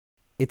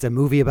It's a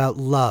movie about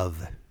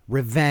love,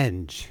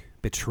 revenge,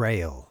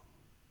 betrayal,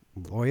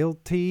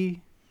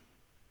 loyalty,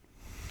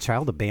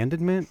 child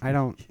abandonment.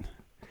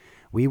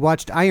 We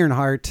watched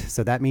Ironheart,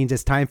 so that means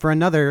it's time for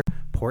another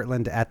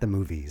Portland at the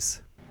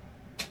Movies.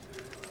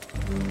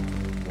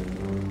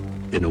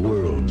 In a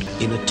world,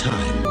 in a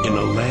time, in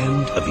a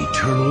land of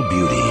eternal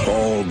beauty,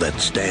 all that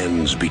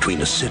stands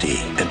between a city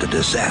and a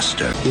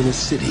disaster. In a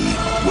city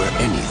where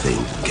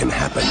anything can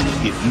happen.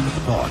 If you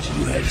thought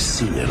you had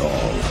seen it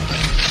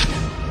all.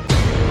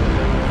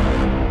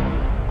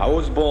 I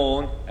was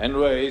born and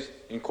raised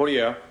in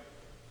Korea,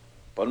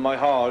 but my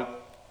heart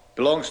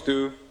belongs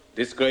to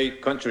this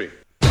great country.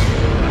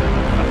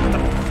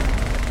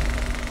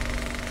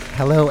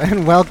 Hello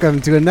and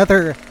welcome to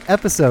another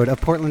episode of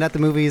Portland at the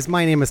Movies.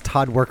 My name is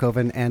Todd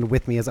Workhoven, and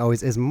with me as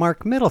always is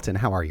Mark Middleton.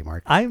 How are you,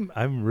 Mark? I'm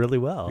really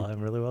well. I'm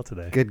really well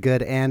today.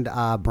 Good. And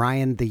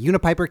Brian, the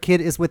Unipiper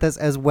Kid, is with us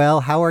as well.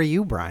 How are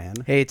you, Brian?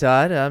 Hey,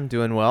 Todd. I'm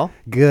doing well.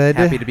 Good.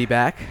 Happy to be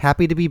back.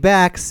 Happy to be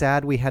back.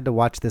 Sad we had to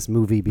watch this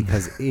movie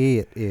because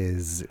it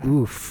is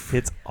oof.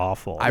 It's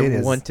awful. I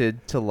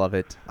wanted to love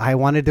it. I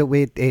wanted to.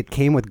 It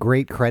came with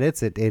great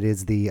credits. It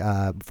is the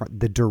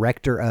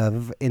director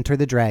of Enter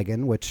the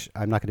Dragon, which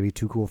I'm not going to be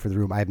too cool for the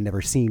room. I've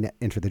never seen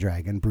Enter the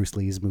Dragon, Bruce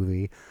Lee's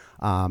movie,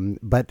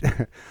 but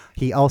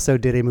he also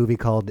did a movie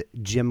called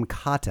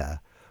Gymkata,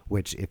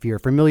 which, if you're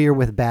familiar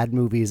with bad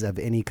movies of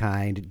any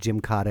kind,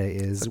 Gymkata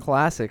is a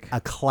classic.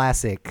 A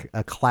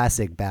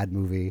classic bad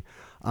movie.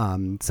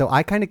 So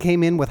I kind of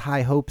came in with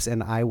high hopes,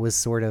 and I was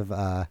sort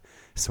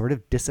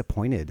of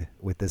disappointed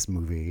with this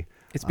movie.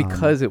 It's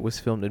because it was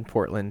filmed in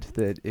Portland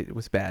that it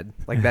was bad.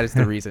 Like, that is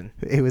the reason.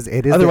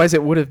 It is. Otherwise,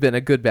 it would have been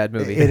a good bad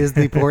movie. It is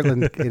the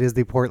Portland. It is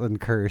the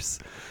Portland curse.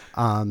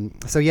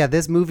 So yeah,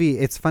 this movie.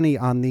 It's funny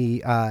on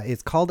the.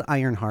 It's called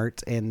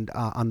Ironheart, and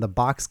on the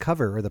box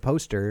cover or the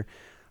poster,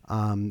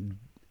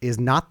 is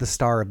not the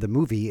star of the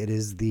movie. It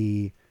is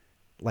the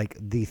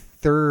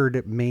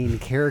third main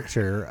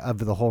character of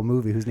the whole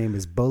movie, whose name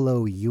is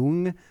Bolo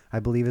Yeung, I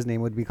believe his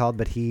name would be called,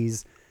 but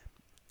he's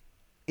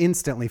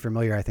instantly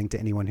familiar, I think, to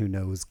anyone who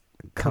knows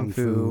Kung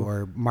Fu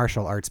or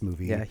martial arts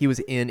movie. Yeah, he was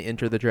in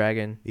Enter the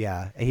Dragon.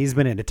 Yeah, he's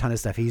been in a ton of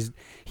stuff.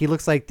 He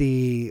looks like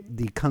the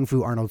Kung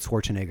Fu Arnold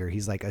Schwarzenegger.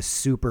 He's like a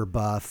super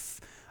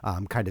buff,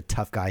 kind of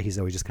tough guy. He's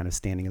always just kind of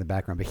standing in the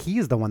background, but he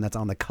is the one that's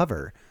on the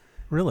cover.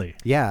 Really?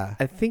 Yeah.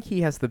 I think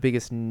he has the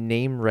biggest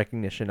name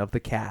recognition of the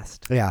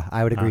cast. Yeah,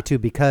 I would agree too,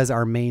 because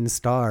our main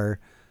star,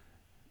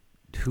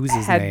 who's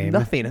his name? Had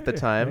nothing at the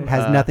time.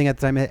 Has nothing at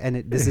the time,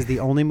 and this is the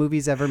only movie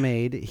he's ever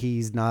made.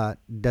 He's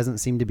doesn't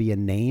seem to be a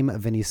name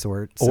of any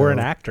sort. Or an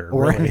actor.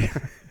 Really.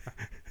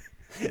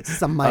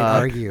 Some might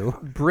argue.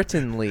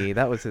 Britton Lee,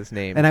 that was his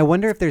name. And I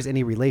wonder if there's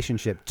any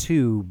relationship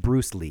to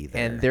Bruce Lee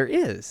there. And there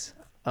is.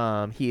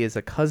 He is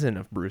a cousin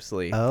of Bruce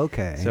Lee.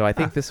 Okay. So I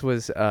think this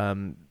was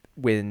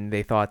when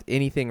they thought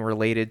anything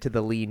related to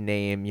the Lee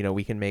name,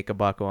 we can make a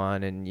buck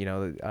on, and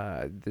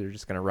they're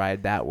just going to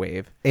ride that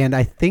wave. And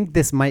I think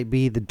this might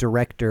be the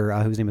director,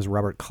 whose name is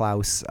Robert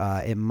Klaus.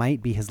 It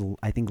might be his,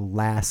 I think,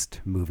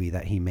 last movie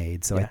that he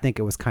made. So yeah. I think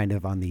it was kind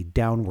of on the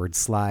downward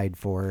slide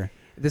for.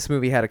 This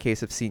movie had a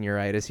case of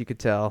senioritis, you could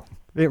tell.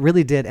 It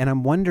really did, and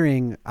I'm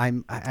wondering.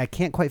 I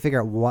can't quite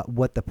figure out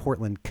what the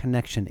Portland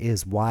connection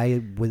is.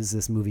 Why was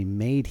this movie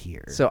made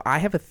here? So I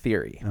have a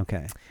theory.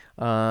 Okay.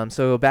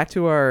 So back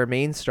to our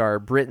main star,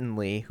 Britton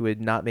Lee, who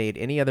had not made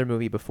any other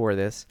movie before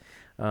this,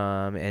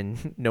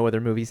 and no other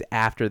movies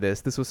after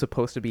this. This was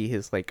supposed to be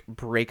his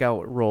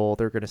breakout role.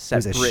 They're going to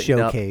set Britton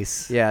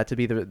showcase. Yeah, to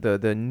be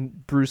the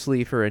Bruce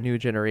Lee for a new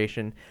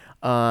generation.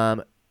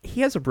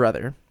 He has a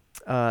brother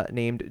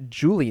named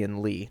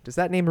Julian Lee. Does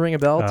that name ring a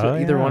bell to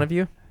either one of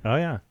you? Oh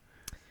yeah.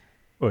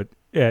 What?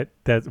 Yeah,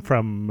 that's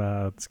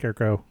from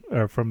Scarecrow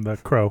or from The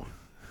Crow.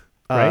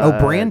 Right?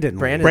 Brandon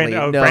Lee.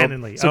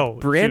 Brandon Lee. So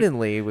Brandon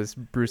Lee was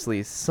Bruce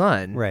Lee's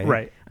son.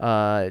 Right.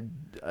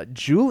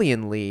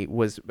 Julian Lee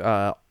was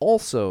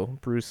also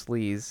Bruce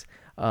Lee's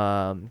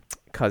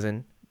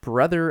cousin,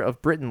 brother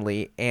of Britton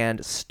Lee,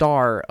 and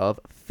star of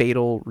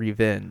Fatal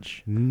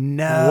Revenge.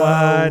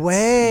 No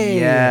way.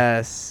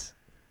 Yes.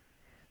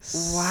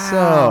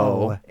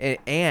 Wow. So,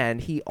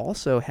 and he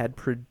also had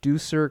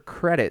producer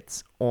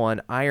credits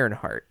on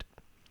Ironheart.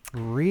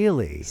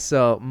 Really?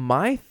 So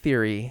my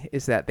theory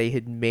is that they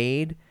had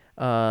made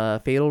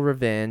Fatal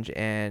Revenge,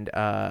 and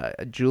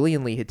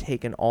Julian Lee had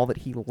taken all that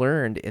he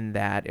learned in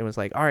that and was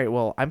like, all right,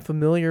 well, I'm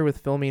familiar with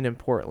filming in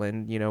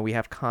Portland. We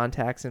have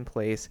contacts in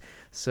place,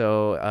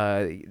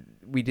 so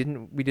we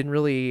didn't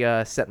really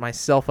set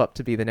myself up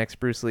to be the next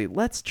Bruce Lee.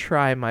 Let's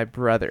try my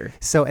brother.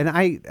 So, and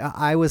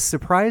I was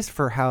surprised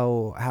for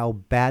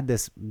how bad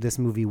this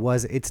movie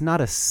was. It's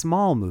not a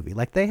small movie.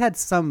 Like, they had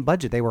some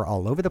budget. They were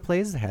all over the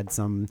place. They had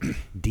some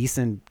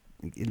decent.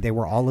 They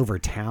were all over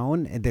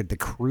town, and the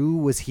crew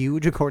was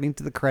huge according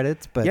to the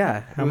credits. But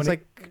yeah, how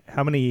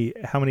many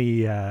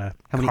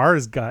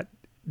cars got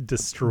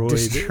destroyed,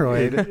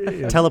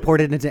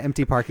 teleported into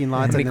empty parking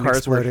lots, and then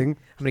exploding.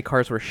 How many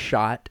cars were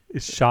shot,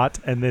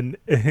 and then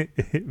they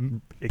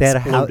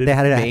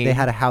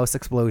had a house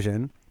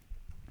explosion.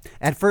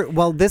 At first,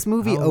 well, this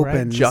movie Oh, right.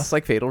 opens Just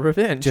like Fatal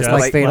Revenge. Just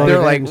like Fatal they're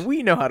Revenge. like,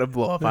 we know how to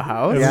blow up a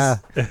house. Yeah.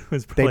 It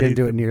was They probably didn't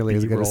do it the nearly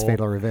as good as B-roll.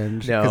 Fatal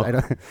Revenge. No. 'Cause I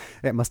don't,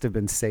 it must have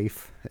been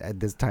safe at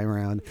this time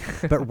around.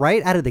 But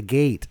right out of the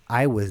gate,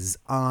 I was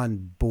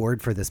on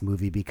board for this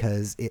movie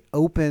because it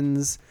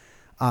opens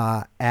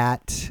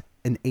at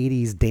an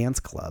 80s dance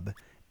club.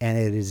 And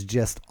it is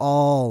just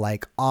all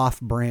like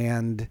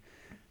off-brand,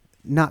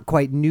 not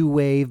quite new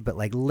wave, but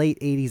like late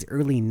 80s,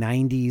 early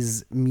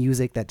 90s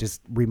music that just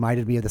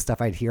reminded me of the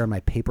stuff I'd hear on my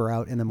paper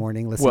out in the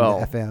morning listening Well,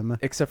 to FM.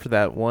 except for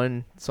that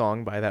one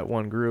song by that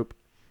one group,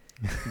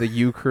 the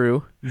U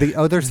Crew.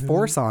 There's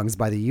 4 songs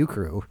by the U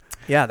Crew.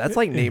 Yeah, that's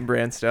like name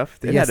brand stuff.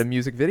 They Yes. had a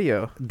music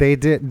video, They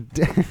did.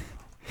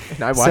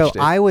 and I watched it.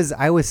 I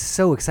was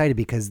so excited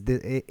because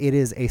it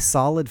is a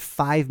solid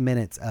 5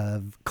 minutes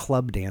of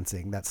club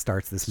dancing that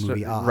starts this So,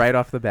 movie off. right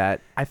off the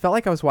bat. I felt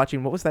like I was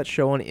watching, what was that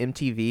show on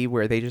MTV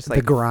where they just like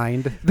The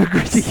Grind,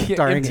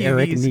 starring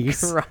Eric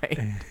MTV's Nies.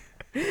 Grind.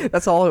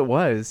 That's all it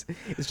was.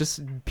 It's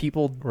just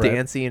people Right.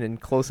 dancing and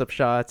close-up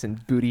shots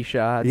and booty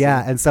shots.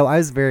 Yeah, and- and so I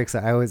was very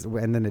excited.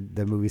 And then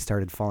the movie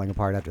started falling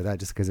apart after that,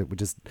 just because it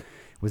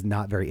was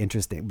not very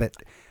interesting. But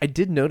I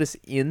did notice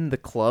in the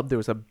club there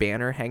was a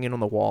banner hanging on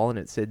the wall and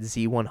it said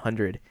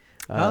Z100.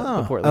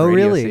 The Portland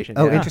radio really? station.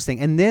 Oh, Yeah. interesting.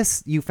 And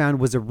this you found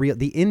was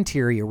the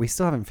interior. We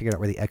still haven't figured out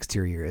where the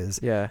exterior is.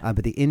 Yeah.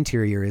 But the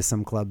interior is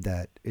some club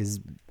that is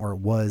or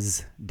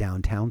was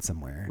downtown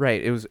somewhere.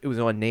 Right. It was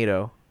on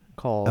NATO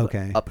called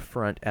Okay.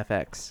 Upfront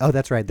FX. Oh,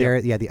 that's right. There,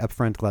 yeah, the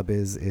Upfront Club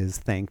is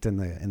thanked in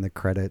the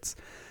credits.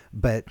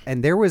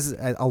 And there was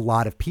a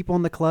lot of people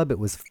in the club. It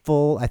was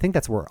full. I think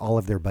that's where all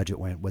of their budget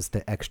went, was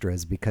to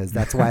extras, because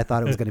that's why I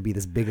thought it was going to be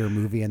this bigger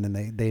movie. And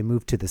then they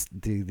moved to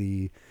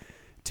the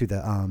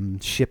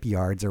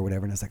shipyards or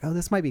whatever, and I was like, oh,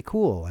 this might be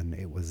cool. And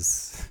it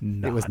was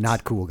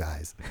not cool,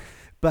 guys.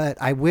 But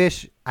I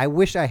wish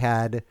I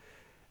had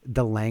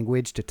the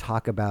language to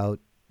talk about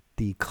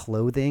the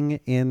clothing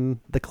in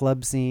the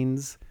club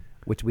scenes,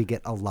 which we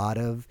get a lot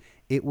of.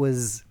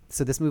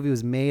 So this movie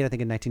was made, I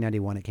think, in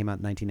 1991. It came out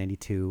in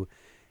 1992,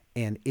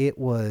 and it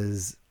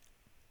was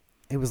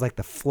like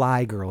the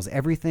Fly Girls.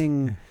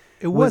 Everything.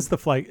 It was the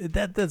flight.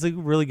 That's a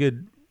really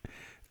good.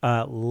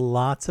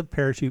 Lots of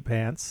parachute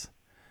pants.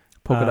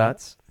 Polka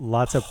dots.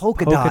 Lots of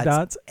Polka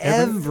dots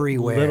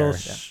everywhere.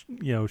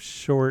 Little,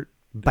 short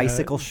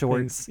Bicycle things.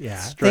 shorts. Yeah.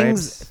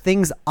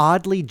 Things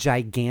oddly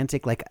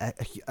gigantic, like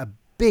a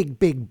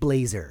big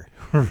blazer,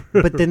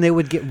 but then they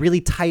would get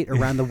really tight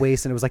around the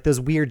waist, and it was like those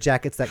weird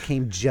jackets that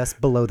came just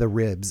below the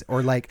ribs,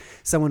 or like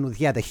someone with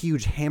the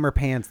huge hammer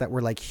pants that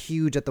were like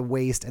huge at the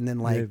waist and then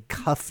like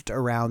cuffed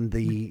around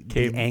the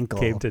ankle.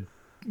 Came to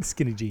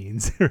skinny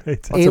jeans,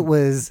 right?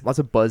 Lots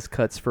of buzz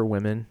cuts for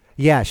women.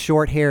 Yeah,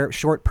 short hair,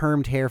 short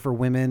permed hair for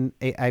women.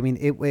 That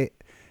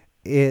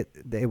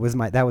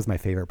was my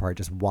favorite part,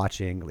 just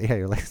watching.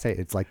 Yeah, like I say,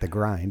 it's like The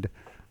Grind.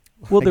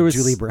 Well, Like there was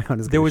Julie Brown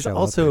is. There was show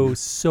also up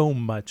so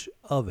much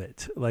of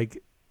it.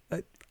 Like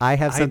I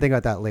have something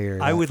about that later.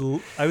 I would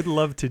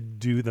love to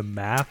do the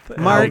math.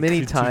 Mark, how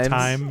many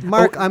times?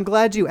 Mark, I'm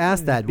glad you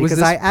asked that, Was because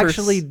this I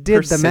actually did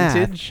the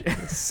percentage?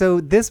 math.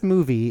 So this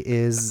movie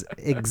is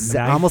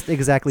almost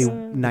exactly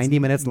 90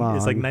 minutes long.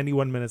 It's like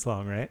 91 minutes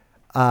long, right?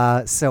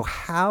 So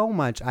how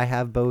much I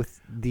have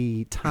both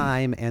the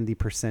time and the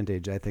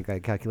percentage, I think I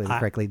calculated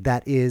correctly.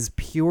 That is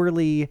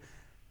purely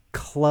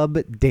club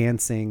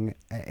dancing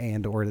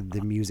and or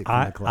the music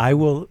from the club.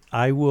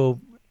 I will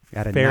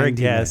Out of fair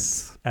 90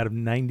 guess minutes. out of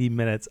 90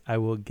 minutes, I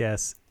will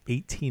guess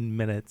 18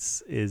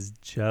 minutes is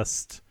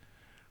just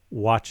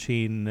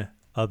watching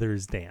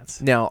others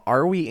dance. Now,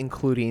 are we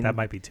including? That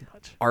might be too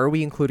much. Are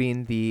we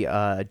including the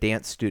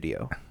dance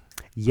studio?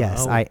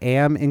 Yes, Oh. I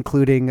am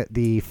including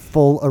the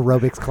full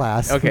aerobics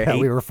class Okay. that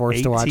we were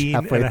forced to watch 18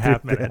 halfway and a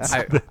half through. minutes.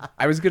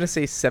 I was gonna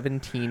say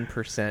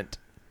 17%.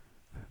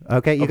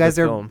 Okay, you of guys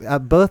the are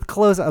film. both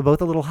close,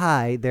 both a little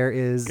high. There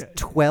is Okay.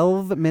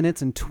 12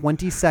 minutes and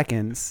 20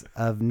 seconds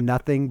of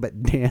nothing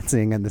but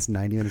dancing in this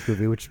 90-minute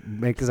movie, which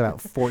makes about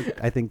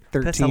 13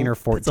 or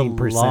 14%.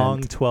 That's a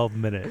long 12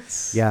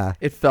 minutes. Yeah,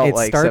 It felt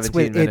like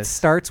 17 minutes. It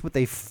starts with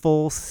a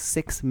full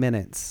 6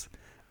 minutes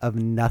of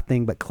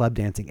nothing but club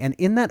dancing, and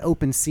in that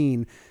open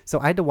scene. So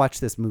I had to watch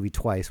this movie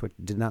twice, which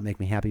did not make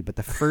me happy. But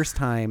the first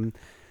time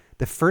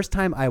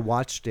I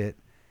watched it,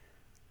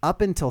 up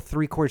until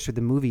 3/4 through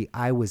the movie,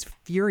 I was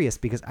furious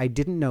because I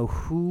didn't know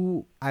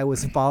who I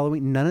was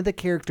following. None of the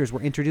characters were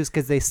introduced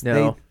because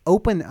they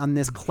open on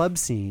this club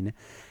scene,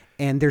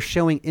 and they're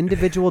showing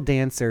individual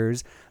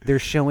dancers. They're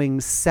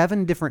showing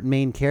 7 different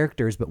main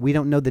characters, but we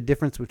don't know the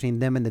difference between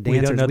them and the We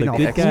dancers. don't know the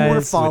good who guys. we're We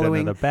don't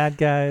following, know the bad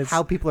guys.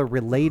 how people are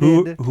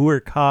related. Who are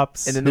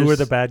cops? And then who are there's-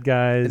 the bad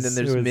guys? And then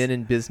there's Who is- men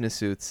in business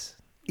suits.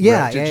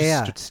 Yeah, Right, just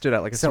yeah. stood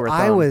out like a So sore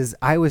I thumb.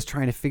 was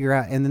trying to figure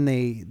out, and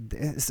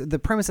then so the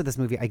premise of this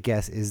movie, I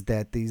guess, is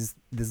that this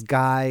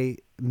guy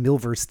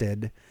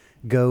Milversted,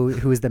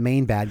 who is the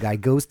main bad guy,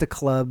 goes to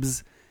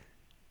clubs,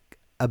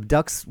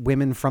 abducts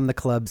women from the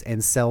clubs,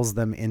 and sells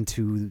them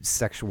into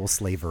sexual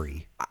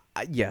slavery.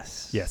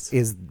 Yes.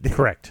 is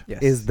Correct.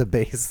 Yes. is the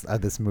base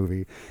of this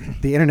movie.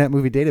 The Internet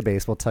Movie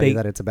Database will tell you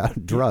that it's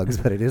about drugs,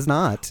 but it is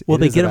not.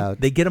 Well, It is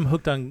they get them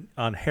hooked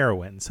on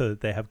heroin so that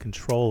they have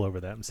control over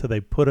them. So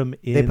they put them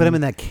in. They put him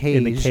in that cage,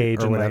 in the cage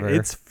or and whatever. Like,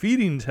 it's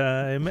feeding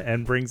time,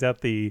 and brings out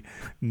the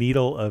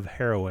needle of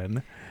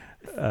heroin.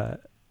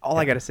 All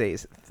I got to say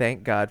is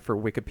thank God for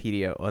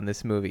Wikipedia on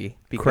this movie,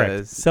 Correct.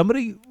 because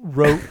Somebody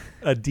wrote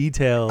a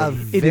detail.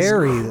 It is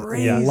very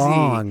crazy.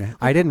 long.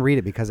 I didn't read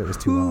it because it was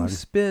too long.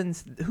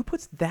 who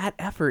puts that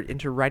effort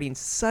into writing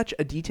such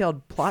a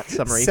detailed plot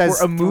summary Says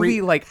for a movie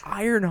three- like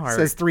Ironheart?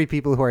 Says 3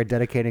 people who are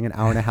dedicating an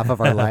hour and a half of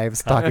our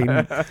lives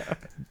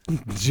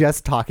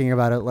just talking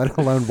about it, let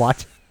alone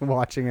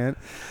watching it.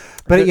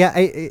 But yeah,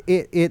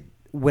 it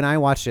when I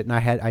watched it, and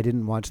I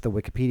didn't watch the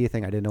Wikipedia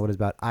thing, I didn't know what it was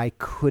about. I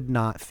could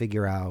not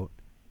figure out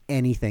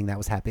anything that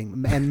was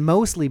happening, and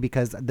mostly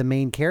because the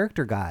main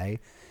character guy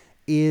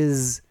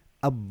is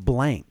a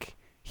blank.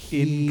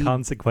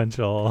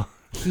 Inconsequential.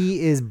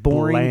 He is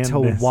boring to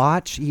Blandness.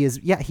 watch. He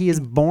is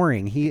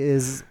boring. He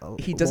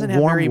doesn't have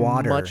warm very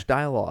water. much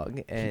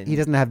dialogue, and He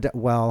doesn't have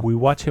We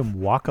watch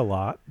him walk a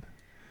lot.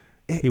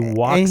 He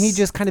walks, and he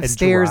just kind of and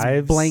stares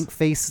drives.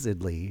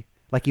 blank-facedly,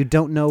 like you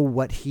don't know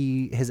what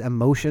his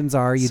emotions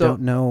are. You So-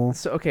 don't know.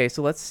 So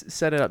let's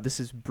set it up. This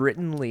is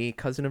Britton Lee,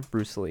 cousin of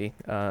Bruce Lee.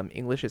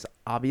 English is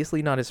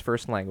obviously not his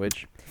first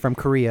language. From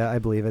Korea, I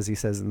believe, as he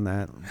says in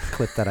that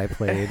clip that I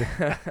played.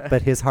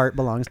 But his heart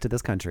belongs to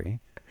this country.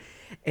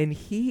 And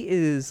he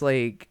is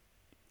like,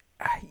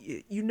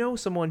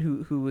 someone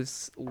who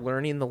is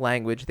learning the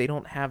language. They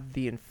don't have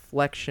the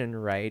inflection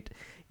right.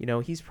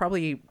 He's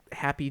probably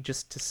happy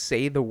just to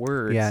say the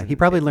words. Yeah, he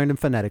probably learned them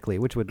phonetically,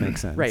 which would make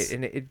sense. Right,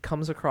 and it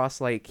comes across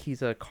like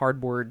he's a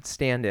cardboard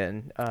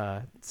stand-in,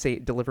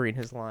 delivering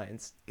his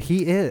lines.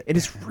 He is. It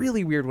is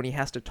really weird when he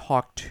has to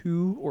talk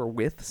to or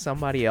with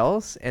somebody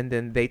else, and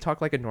then they talk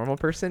like a normal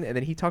person, and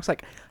then he talks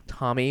like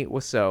Tommy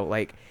Wiseau.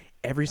 Like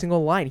every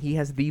single line, he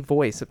has the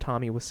voice of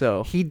Tommy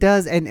Wiseau. He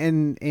does,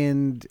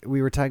 and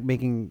we were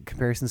making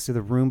comparisons to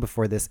The Room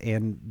before this,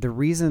 and the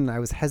reason I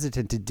was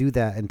hesitant to do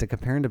that and to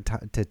compare him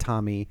to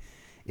Tommy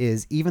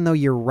is, even though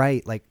you're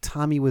right, like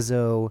Tommy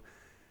Wiseau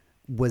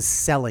was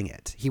selling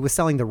it. He was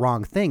selling the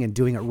wrong thing and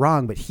doing it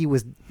wrong, but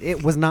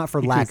it was not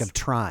for lack of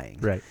trying.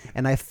 Right.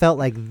 And I felt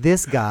like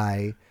this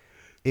guy,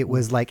 it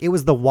was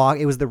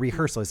the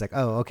rehearsal. It's like,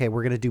 oh, okay,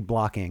 we're going to do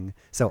blocking.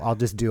 So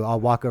I'll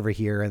walk over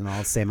here and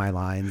I'll say my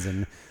lines.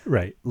 And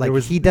Right. like,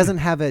 he doesn't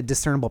have a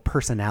discernible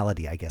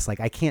personality, I guess. Like,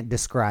 I can't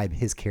describe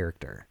his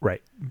character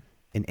Right.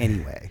 in any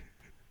way.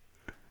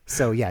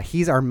 So yeah,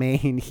 he's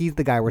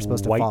the guy we're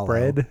supposed to White follow.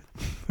 bread.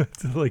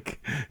 It's like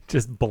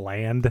just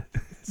bland.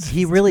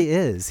 He really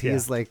is. He Yeah.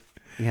 is like,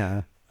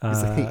 yeah.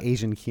 He's like the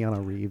Asian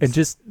Keanu Reeves. And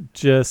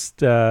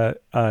just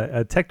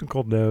a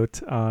technical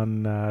note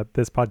on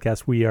this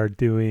podcast, we are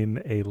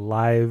doing a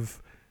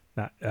live.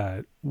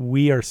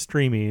 We are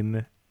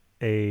streaming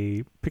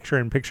a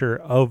picture-in-picture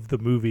of the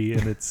movie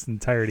in its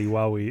entirety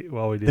while we do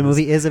the this.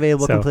 movie is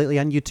available So- completely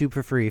on YouTube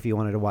for free if you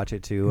wanted to watch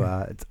it too.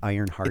 It's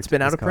Ironheart. It's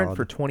been out of print called.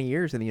 for 20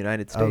 years in the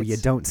United States. Oh, you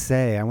don't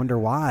say. I wonder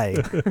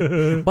why.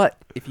 But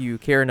if you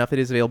care enough, it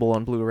is available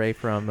on Blu-ray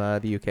from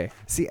the UK.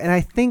 See, and I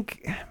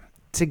think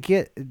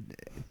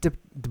to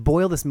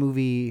boil this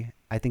movie,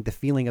 I think the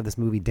feeling of this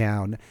movie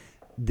down,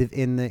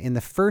 in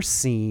the first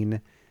scene,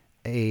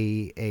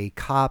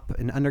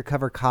 an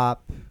undercover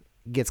cop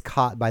gets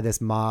caught by this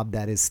mob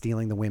that is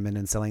stealing the women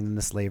and selling them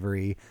to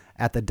slavery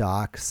at the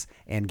docks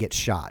and gets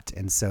shot.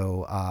 And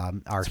so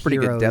our It's a pretty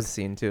heroes, good death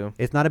scene too.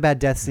 It's not a bad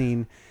death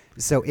scene.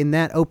 So in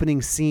that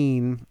opening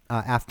scene,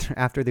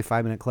 after the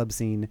 5-minute club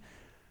scene,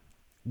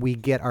 we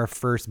get our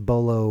first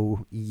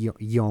Bolo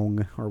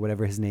Yeung, or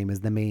whatever his name is,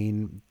 the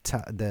main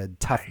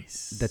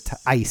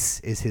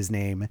Ice is his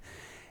name.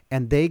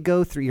 And they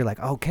go through, you're like,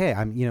 okay,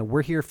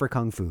 we're here for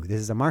Kung Fu.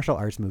 This is a martial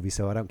arts movie,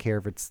 so I don't care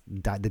if it's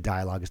the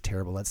dialogue is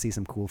terrible. Let's see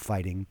some cool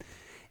fighting.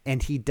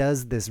 And he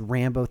does this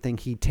Rambo thing.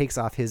 He takes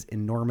off his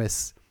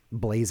enormous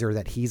blazer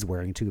that he's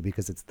wearing too,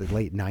 because it's the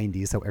late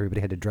 90s, so everybody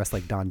had to dress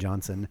like Don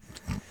Johnson.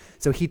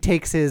 So he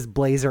takes his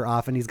blazer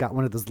off, and he's got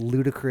one of those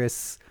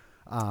ludicrous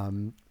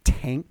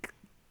tank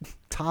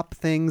top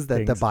things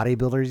that the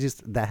bodybuilders use,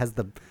 that has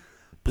the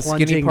skinny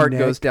plunging part neck,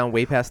 goes down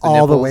way past the all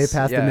nipples. the way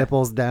past the Yeah.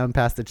 nipples, down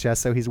past the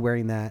chest. So he's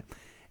wearing that,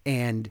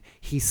 and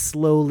he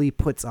slowly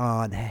puts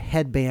on a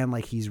headband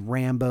like he's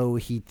Rambo.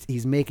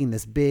 He's making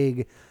this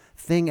big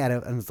thing out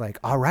of, and it's like,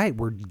 all right,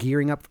 we're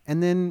gearing up,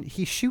 and then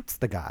he shoots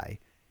the guy.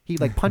 He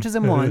like punches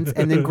him once,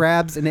 and then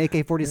grabs an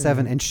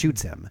AK-47 and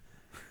shoots him.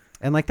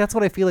 And like, that's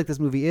what I feel like this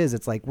movie is.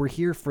 It's like, we're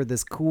here for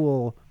this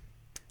cool,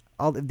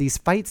 all of these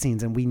fight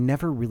scenes, and we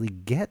never really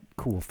get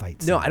cool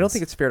fight scenes. No, I don't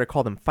think it's fair to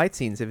call them fight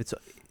scenes. If it's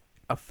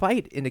a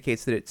fight,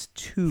 indicates that it's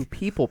two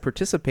people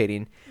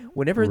participating.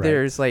 Whenever Right.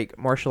 there's like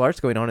martial arts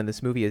going on in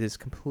this movie, it is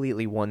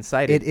completely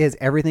one-sided. It is.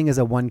 Everything is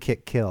a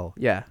one-kick kill.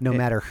 Yeah. No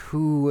matter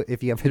who,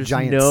 if you have There's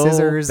giant no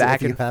scissors, back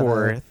if you and have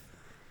forth.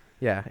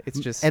 Yeah, it's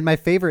just And my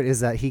favorite is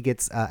that he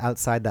gets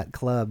outside that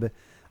club.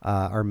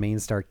 Our main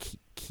star,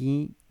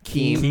 Keem.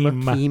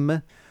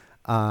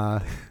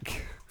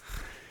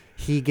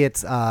 he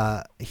gets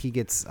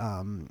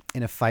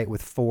in a fight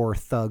with 4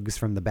 thugs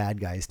from the bad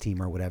guys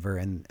team or whatever,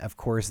 and of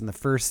course in the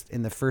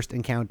first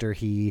encounter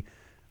he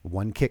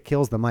one kick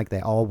kills them. Like, they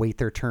all wait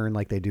their turn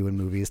like they do in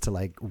movies to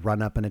like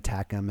run up and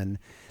attack him, and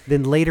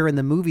then later in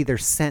the movie they're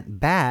sent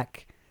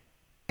back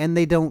and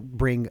they don't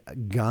bring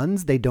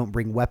guns, they don't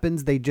bring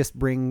weapons, they just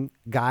bring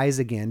guys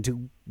again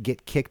to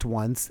get kicked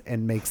once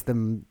and makes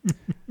them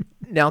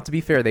Now, to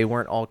be fair, they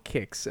weren't all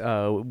kicks.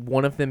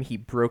 One of them, he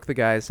broke the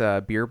guy's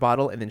beer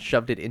bottle and then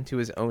shoved it into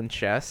his own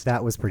chest.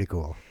 that was pretty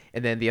cool.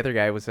 And then the other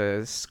guy was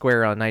a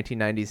square on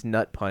 1990s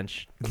nut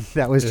punch.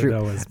 That was true.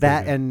 that was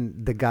That pretty good.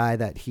 and the guy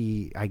that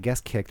he, I guess,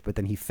 kicked, but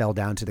then he fell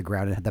down to the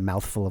ground and had the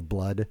mouth full of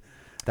blood.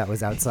 That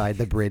was outside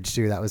the bridge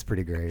too. That was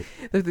pretty great.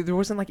 There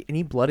wasn't like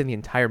any blood in the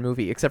entire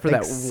movie except for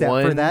Except that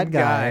one for that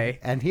guy.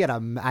 And he had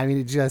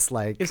just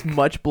like As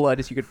much blood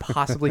as you could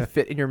possibly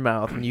fit in your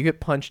mouth. When you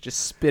get punched,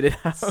 just spit it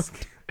out.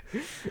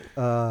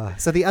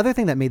 So the other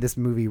thing that made this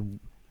movie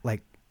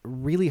like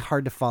really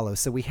hard to follow.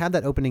 So we had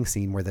that opening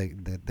scene where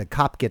the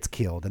cop gets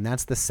killed, and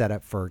that's the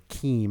setup for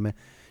Keem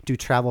to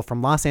travel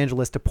from Los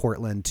Angeles to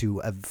Portland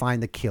to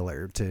find the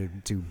killer, to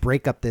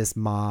break up this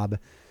mob.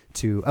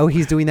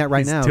 He's doing that right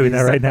He's now. doing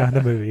that right now in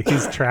the movie.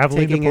 He's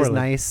traveling taking to his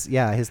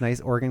Portland. his nice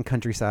Oregon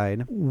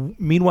countryside.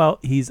 Meanwhile,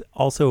 he's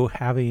also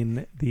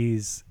having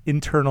these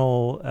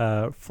internal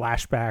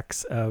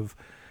flashbacks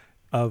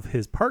of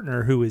his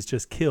partner who is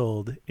just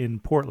killed in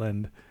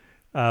Portland.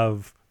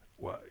 I'm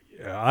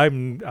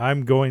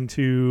going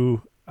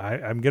to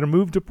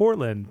move to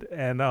Portland,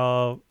 and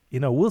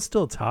we'll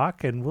still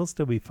talk and we'll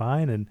still be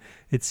fine, and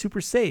it's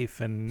super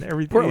safe and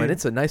everything. Portland,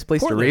 it's a nice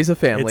place Portland, to raise a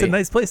family. It's a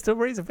nice place to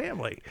raise a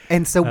family.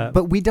 And so,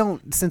 but we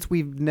don't, since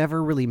we've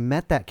never really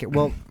met that kid.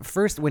 Well,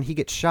 first when he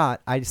gets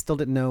shot, I still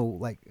didn't know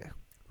like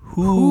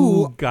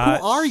who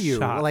are you?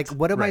 shot? Like,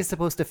 what am I Right.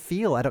 supposed to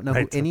feel? I don't know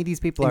Right. who any of these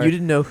people And are. you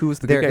didn't know who was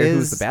the good guy or who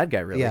was the bad guy,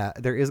 really. Yeah,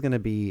 there is going to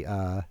be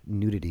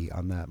nudity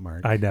on that,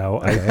 Mark. I know.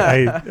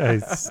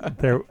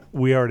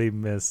 We already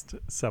missed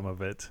some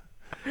of it.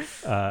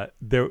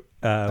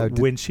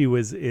 When she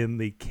was in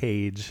the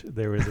cage,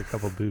 there was a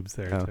couple boobs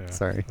there Oh, too.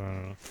 sorry.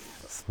 Uh,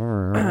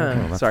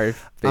 Sorry,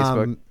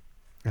 Facebook.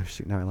 Oh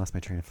shoot! Now I lost my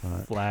train of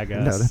thought. Flag No,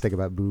 us. to think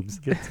about boobs.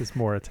 Gets us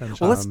more attention.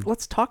 Well,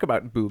 let's talk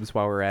about boobs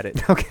while we're at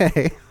it.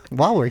 Okay,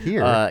 while we're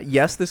here,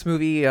 Yes, this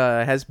movie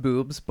has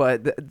boobs,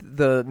 but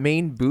the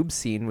main boob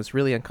scene was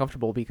really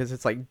uncomfortable because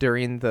it's like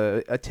during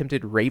the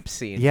attempted rape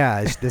scene.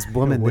 yeah, this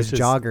woman, Which this is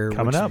jogger,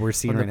 coming which up we're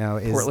seeing on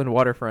right the now, Portland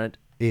waterfront.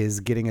 is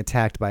getting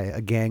attacked by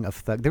a gang of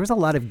thugs. There was a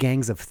lot of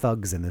gangs of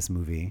thugs in this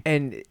movie.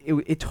 And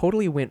it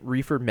totally went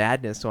reefer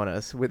madness on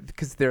us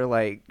because they're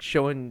like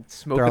They're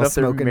smoking all up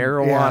their smoking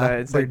marijuana. Yeah,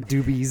 It's their like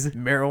doobies.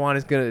 marijuana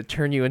is going to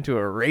turn you into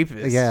a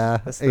rapist. Yeah,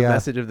 That's the yeah.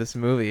 message of this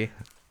movie.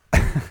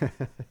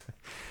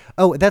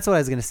 Oh, that's what I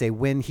was going to say.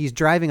 When he's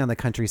driving on the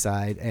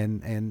countryside,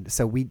 and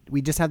so we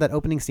just have that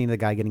opening scene of the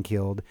guy getting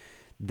killed.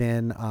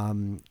 Then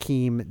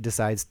Keem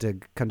decides to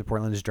come to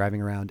Portland, is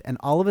driving around, and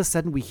all of a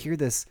sudden we hear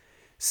this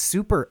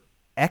super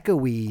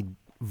echoey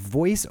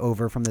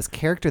voiceover from this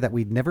character that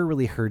we'd never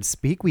really heard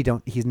speak. We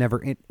don't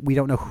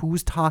know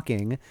who's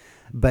talking,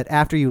 but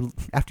after you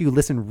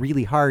listen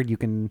really hard, you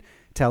can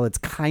tell it's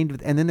kind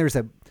of. And then there's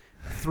a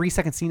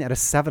 3-second scene at a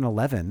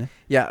 7-Eleven.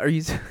 Yeah, are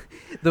you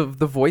the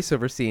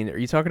voiceover scene? Are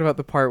you talking about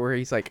the part where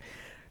he's like,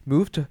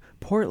 "Move to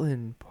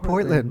Portland."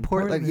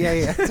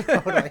 Yeah,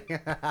 totally.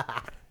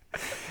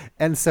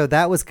 And so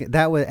that was,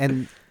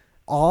 and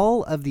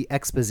all of the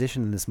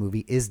exposition in this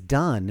movie is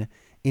done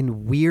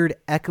in weird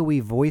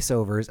echoey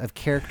voiceovers of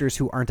characters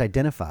who aren't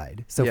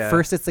identified. So Yeah.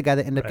 first it's the guy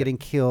that ended up Right. getting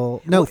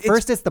killed. No, Well,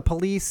 first it's the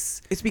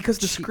police. It's because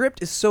the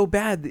script is so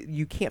bad that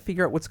you can't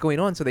figure out what's going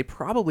on. So they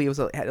probably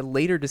had a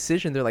later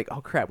decision. They're like,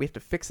 "Oh crap, we have to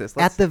fix this."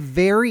 At the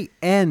very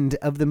end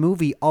of the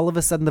movie, all of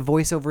a sudden the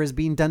voiceover is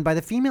being done by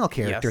the female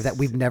character Yes. that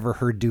we've never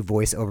heard do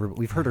voiceover, but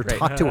we've heard her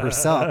talk to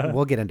herself.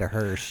 We'll get into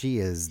her. She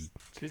is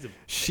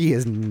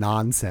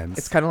nonsense.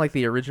 It's kind of like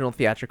the original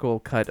theatrical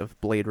cut of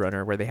Blade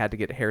Runner, where they had to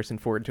get Harrison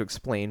Ford to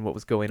explain what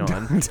was going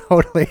on.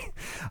 Totally.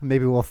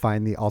 Maybe we'll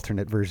find the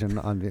alternate version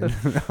on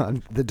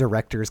the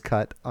director's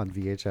cut on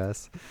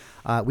VHS.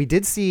 We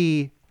did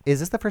see. Is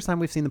this the first time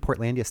we've seen the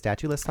Portlandia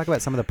statue? Let's talk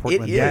about some of the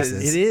Portland is.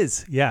 dresses. It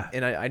is. Yeah.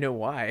 And I know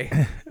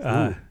why.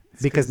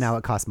 Because now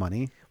it costs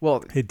money.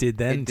 Well, It did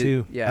then it did-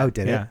 too. Yeah. Oh,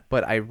 did Yeah. it?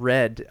 But I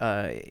read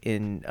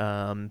in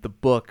the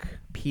book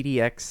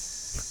PDX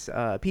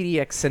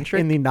Centric.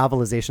 In the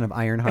novelization of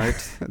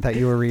Ironheart that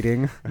you were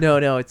reading.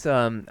 No, it's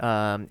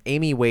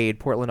Amy Wade,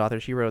 Portland author.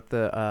 She wrote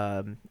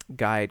the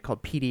guide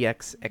called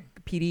PDX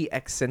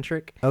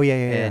Centric. Oh, yeah.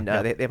 And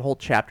they have a whole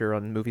chapter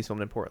on movies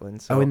filmed in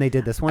Portland. So Oh, and they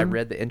did this one? I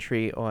read the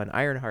entry on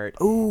Ironheart.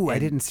 Ooh, I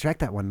and- didn't strike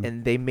that one.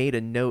 And they made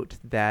a note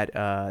that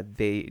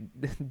they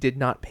did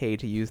not pay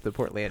to use the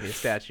Portlandia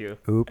statue.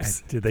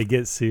 Oops. Did they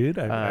get sued?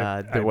 It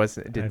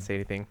didn't say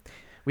anything.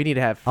 We need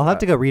to have. I'll have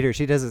to go read her.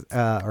 She does,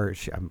 or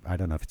she, I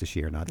don't know if it's a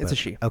she or not. It's but- a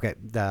she. Okay.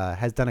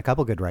 Has done a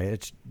couple good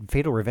writers.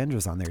 Fatal Revenge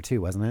was on there too,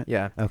 wasn't it?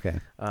 Yeah. Okay.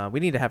 We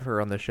need to have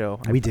her on the show.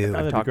 We do. I've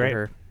That'd be talked to great.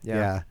 her.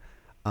 Yeah.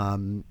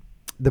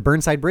 the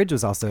Burnside Bridge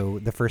was also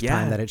the first Yeah.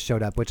 time that it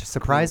showed up, which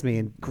surprised me.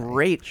 And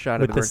Great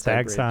shot with of the Burnside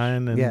stag Bridge.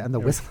 sign. And, yeah, and the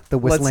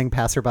whistling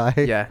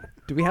passerby. Yeah.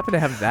 Do we happen to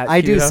have that?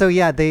 I queued do. up? So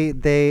yeah,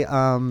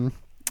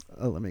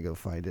 let me go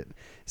find it.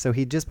 So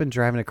he'd just been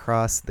driving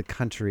across the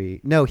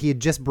country. No, he had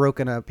just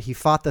broken up. He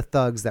fought the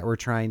thugs that were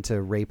trying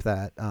to rape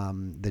that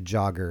the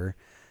jogger.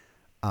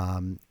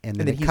 And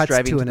then it he's cuts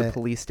driving to to the an,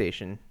 police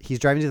station. he's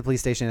driving to the police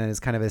station, and it's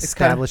kind of kinda-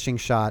 establishing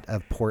shot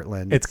of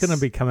Portland. It's going to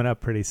be coming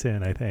up pretty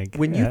soon, I think.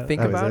 When you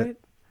think Oh, is about it? it,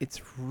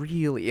 it's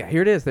really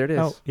here it is. There it is.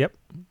 Oh, yep.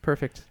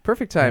 Perfect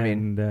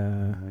timing.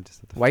 And I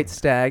just have to White find-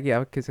 Stag, yeah,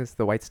 because it's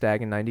the White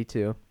Stag in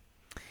 '92.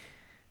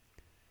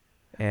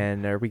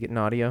 And are we getting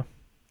audio?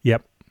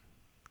 yep.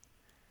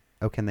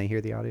 Oh, can they hear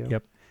the audio?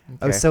 Yep.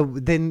 Oh, Okay. so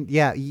then,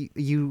 yeah,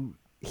 you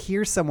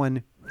hear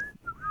someone,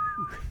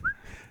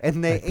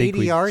 and they I think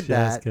we ADR'd just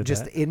that get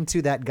just that.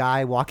 into that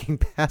guy walking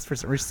past for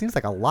some, which seems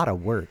like a lot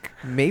of work.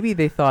 Maybe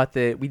they thought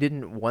that we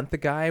didn't want the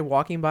guy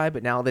walking by,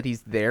 but now that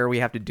he's there, we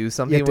have to do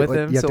something to- with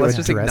him. you have So to let's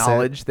just address it.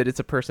 acknowledge that it's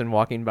a person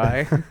walking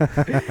by.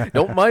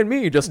 Don't mind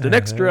me, just an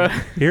extra.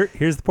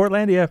 Here's the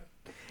Portlandia.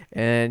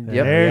 And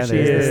yep, There yeah, she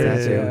there's the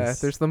is. statue. Yeah,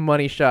 there's the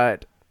money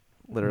shot,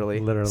 literally.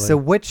 Literally. So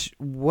what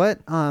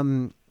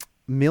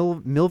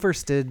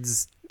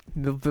Milversted's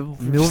Meanwhile,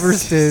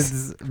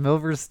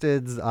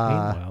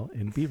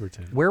 in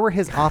Beaverton. where were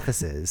his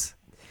offices?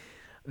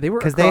 They were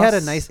Because they had a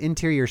across- nice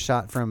interior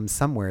shot from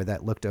somewhere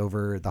that looked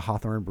over the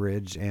Hawthorne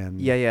Bridge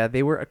and Yeah,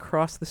 they were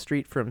across the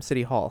street from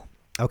City Hall.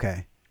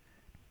 Okay.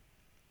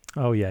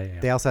 Oh, yeah.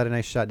 They also had a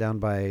nice shot down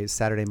by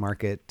Saturday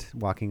Market,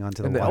 walking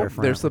onto the And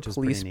waterfront. there's the which is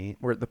police. pretty neat.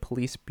 We're at the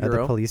police At the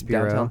bureau. police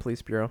bureau. Downtown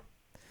police bureau.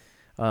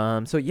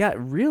 So yeah,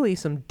 really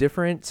some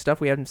different stuff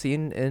we haven't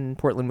seen in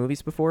Portland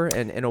movies before,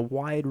 and in a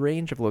wide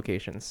range of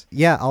locations.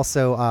 Yeah.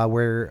 Also,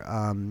 where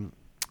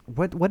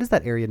what is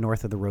that area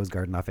north of the Rose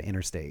Garden off of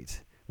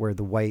Interstate, where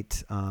the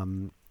white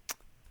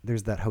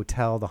there's that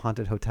hotel, the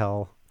haunted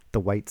hotel, the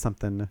white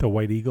something, The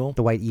White Eagle.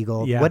 the White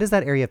Eagle. Yeah. What is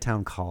that area of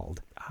town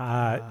called?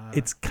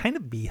 It's kind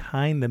of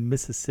behind the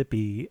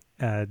Mississippi,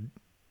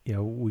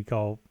 we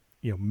call,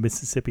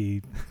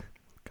 Mississippi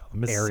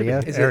Area?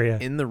 Is area.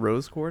 it in the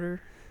Rose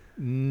Quarter?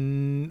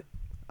 Maybe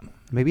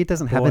it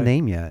doesn't have a Boy.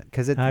 name yet,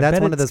 because I that's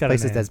bet one of it's those got a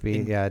places name. that's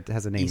being it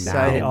has a name East now.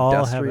 Side They all have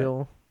it.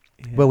 Industrial.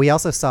 Yeah. Well, we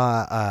also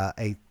saw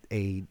a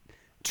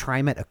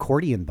TriMet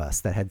accordion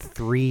bus that had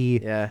three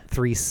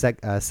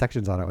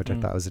sections on it, which I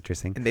thought was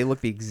interesting. And they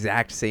look the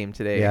exact same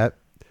today. Yeah.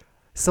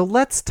 So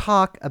let's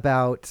talk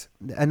about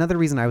another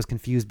reason I was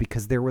confused,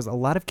 because there was a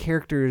lot of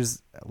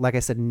characters. Like I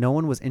said, no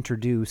one was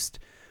introduced.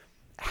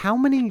 How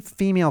many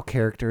female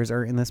characters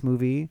are in this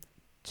movie?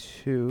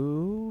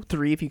 2,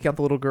 3 if you count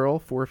the little girl,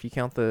 4 if you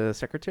count the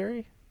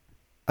secretary.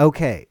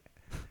 Okay.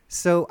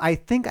 So I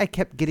think I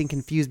kept getting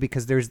confused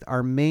because there's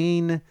our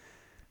main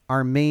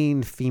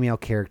female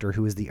character,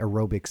 who is the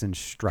aerobics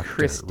instructor,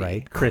 Christy.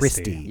 right?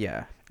 Christy.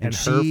 Yeah. And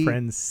she- her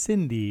friend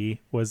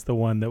Cindy was the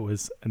one that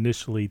was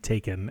initially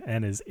taken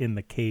and is in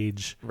the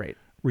cage Right.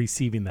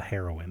 receiving the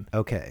heroin.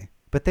 Okay.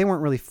 But they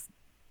weren't really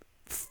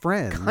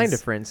friends. Kind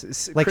of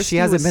friends. Like, Christy she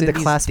hasn't was been to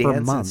Cindy's class for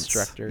dance months.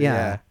 Instructor.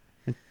 Yeah.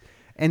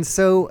 And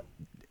so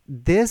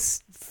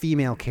this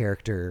female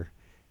character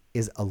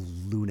is a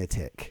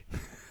lunatic.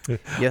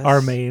 Yes.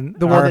 Our main,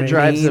 The one our that main-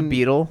 drives the main-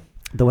 Beetle.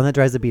 The one that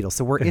drives the Beetle.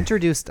 So we're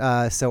introduced.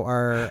 So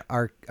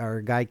our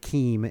guy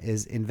Keem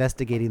is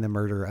investigating the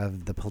murder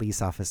of the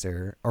police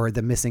officer, or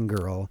the missing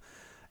girl,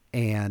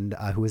 and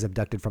who was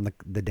abducted from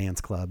the dance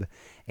club.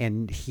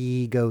 And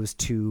he goes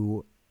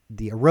to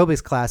the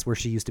aerobics class where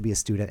she used to be a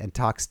student and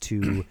talks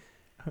to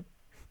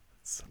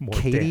some more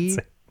Katie.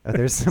 dancing. Oh,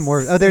 there's some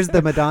more. Oh, there's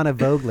the Madonna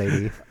Vogue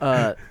lady.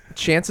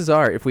 Chances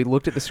are, if we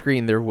looked at the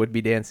screen, there would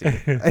be dancing.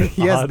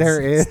 Yes, Odds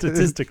there is.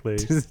 statistically.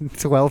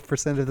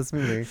 12% of this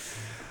movie.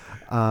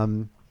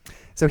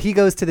 So he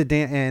goes to the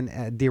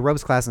the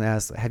aerobics class and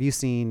asks, "Have you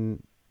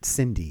seen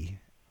Cindy?"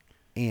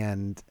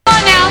 And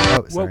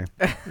oh, sorry,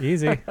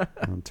 Easy.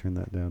 I'll turn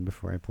that down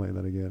before I play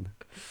that again.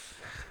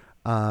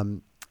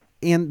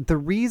 And the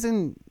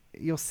reason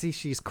you'll see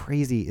she's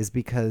crazy is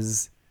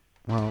because,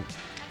 well,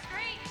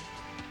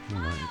 all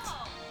right.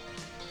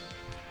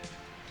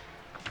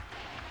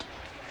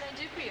 What can I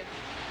do for you?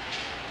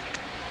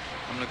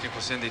 I'm looking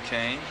for Cindy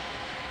Kane.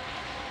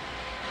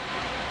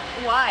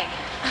 Why?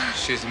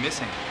 She's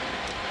missing.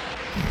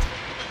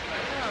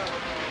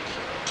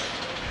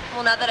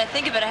 Well, now that I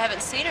think of it, I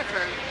haven't seen her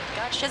for,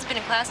 God, she hasn't been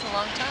in class in a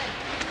long time.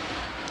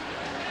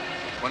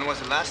 When was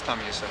the last time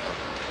you saw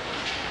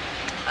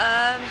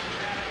her?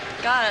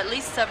 God, at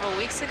least several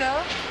weeks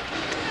ago.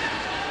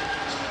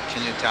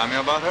 Can you tell me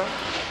about her?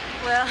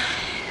 Well,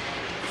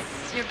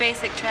 it's your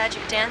basic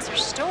tragic dancer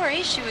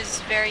story. She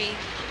was very,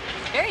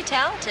 very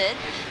talented.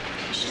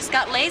 She just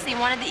got lazy and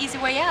wanted the easy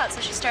way out, so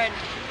she started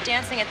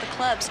dancing at the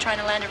clubs trying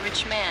to land a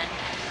rich man.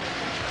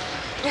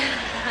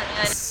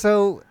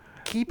 So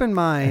keep in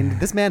mind,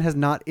 this man has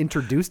not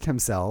introduced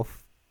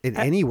himself in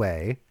any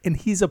way. And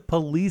he's a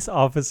police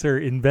officer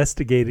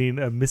investigating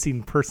a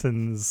missing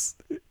persons.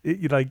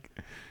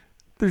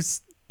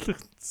 There's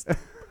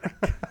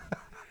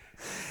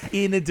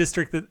in a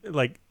district that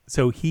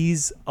so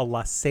he's a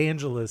Los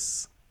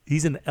Angeles.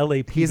 He's an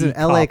LAPD. He's an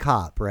LA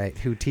cop, right?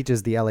 Who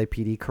teaches the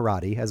LAPD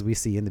karate, as we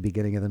see in the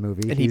beginning of the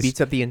movie. And he beats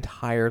up the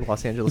entire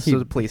Los Angeles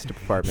police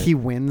department. He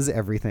wins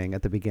everything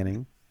at the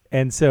beginning.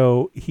 And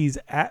so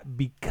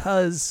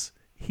because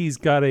he's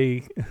got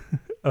a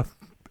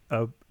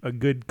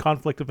good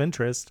conflict of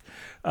interest.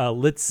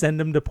 Let's send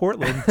him to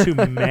Portland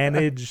to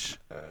manage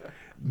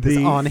this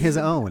on his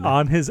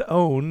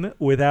own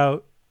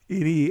without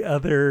any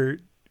other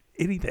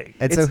anything.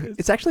 And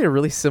it's actually a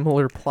really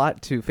similar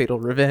plot to Fatal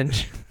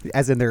Revenge.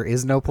 As in, there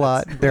is no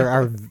plot. There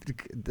are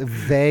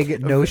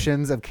vague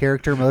notions of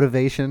character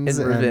motivations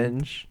and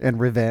revenge. And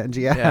revenge,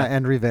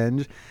 and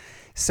revenge.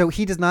 So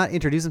he does not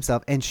introduce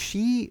himself, and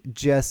she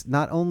just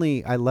not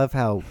only. I love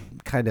how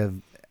kind of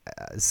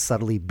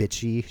subtly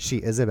bitchy she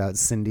is about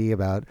Cindy,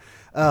 about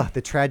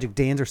the tragic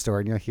dancer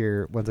story. And you'll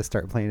hear once I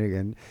start playing it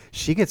again,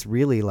 she gets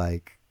really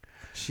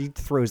she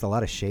throws a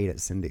lot of shade at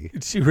Cindy.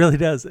 She really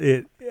does.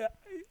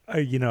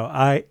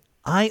 I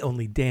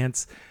only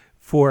dance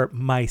for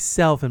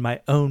myself and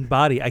my own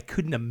body. I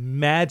couldn't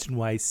imagine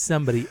why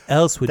somebody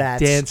else would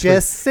dance. That's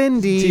just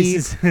Cindy.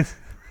 Jesus.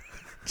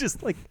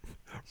 Just like,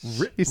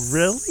 really?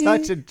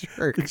 Such a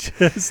jerk.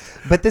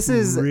 But this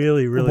is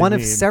really, really one mean.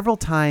 of several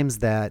times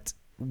that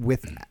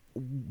with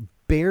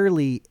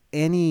barely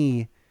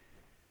any,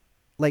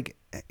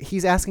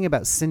 he's asking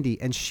about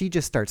Cindy and she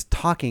just starts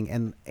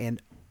talking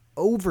and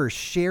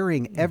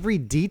oversharing every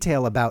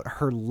detail about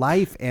her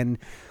life and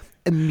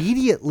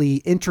immediately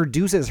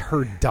introduces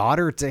her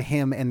daughter to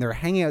him, and they're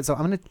hanging out. So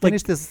I'm going to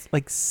finish this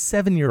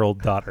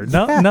 7-year-old daughter,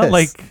 not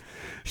like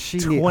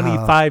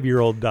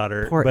 25-year-old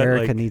daughter. Poor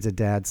Erica needs a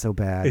dad so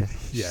bad.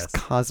 Yes, she's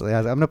constantly.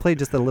 I'm going to play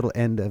just a little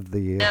end of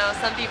the. No,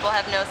 some people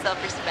have no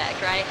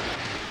self-respect, right?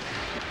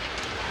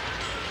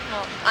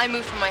 Well, I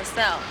move for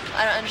myself.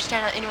 I don't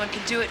understand how anyone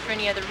could do it for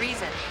any other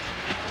reason.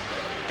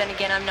 Then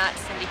again, I'm not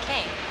Cindy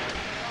Kane.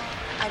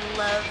 I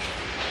love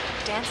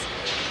dancing.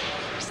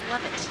 I just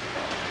love it.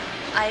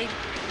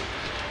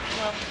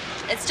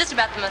 It's just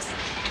about the most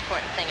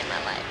important thing in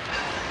my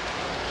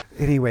life.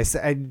 Anyway,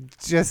 so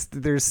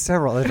there's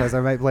several other times.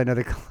 I might play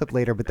another clip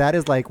later, but that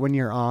is like when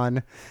you're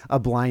on a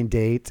blind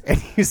date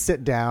and you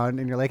sit down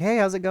and you're like, hey,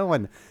 how's it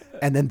going?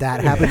 And then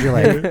that happens. You're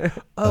like,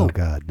 oh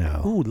God,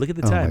 no. Ooh, look at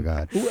the time. Oh my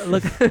God. Ooh,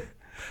 look.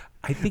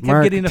 I think Mark,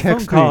 I'm getting a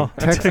phone call.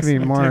 Text me,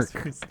 Mark.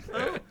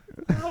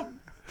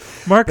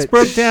 Mark's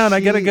broke down. I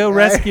got to go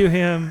rescue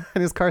him.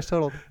 And his car's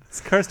totaled.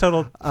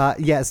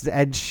 Yes,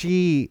 and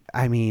she,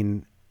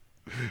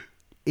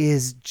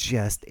 is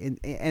just,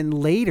 and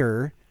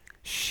later,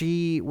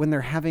 when they're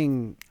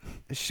having,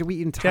 should we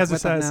even talk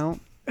about that now?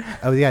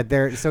 Oh yeah,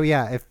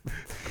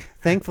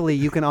 thankfully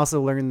you can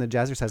also learn the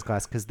jazzercise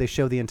class because they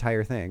show the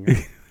entire thing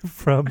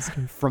from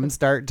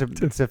start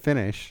to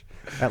finish.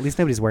 At least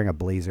nobody's wearing a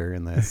blazer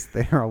in this.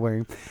 They're all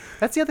wearing.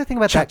 That's the other thing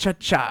about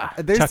cha-cha-cha.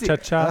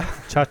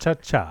 Cha-cha-cha.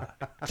 Cha-cha-cha.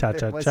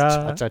 Cha-cha-cha.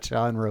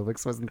 Cha-cha-cha and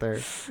aerobics, wasn't there?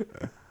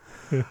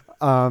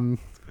 Now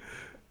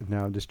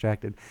I'm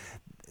distracted.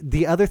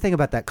 The other thing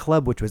about that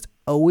club, which was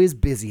always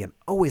busy and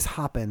always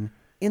hopping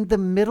in the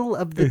middle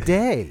of the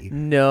day.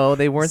 No,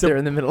 they weren't there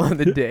in the middle of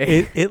the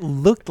day. It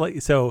looked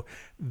like, so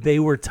they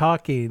were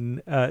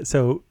talking,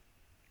 Keem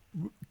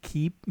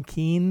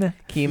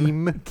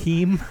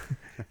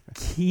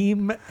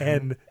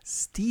and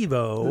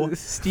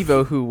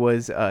Steve-O, who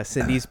was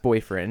Cindy's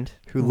boyfriend.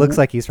 Who looks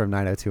like he's from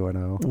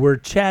 90210. Were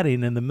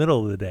chatting in the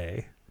middle of the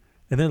day.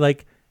 And they're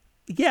like,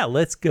 yeah,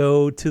 let's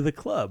go to the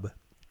club.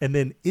 And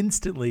then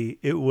instantly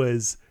it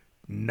was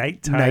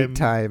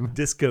nighttime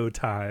disco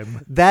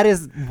time. That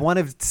is one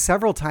of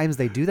several times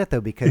they do that,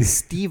 though, because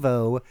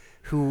Steve-O,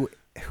 who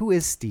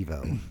is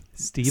Steve-O?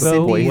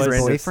 Steve-O was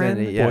boyfriend?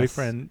 Cindy, yes.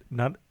 Boyfriend,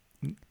 not...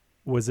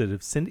 Was it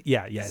of Cindy?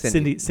 Yeah.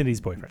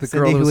 Cindy's boyfriend. The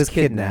girl who was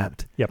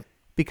kidnapped. Yep.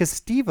 Because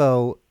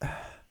Steve-O,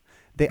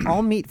 they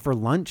all meet for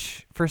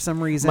lunch for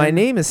some reason. My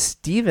name is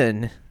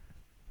Steven.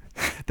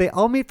 They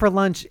all meet for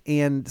lunch,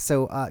 and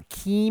so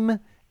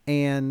Keem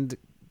and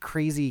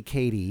Crazy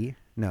Katie,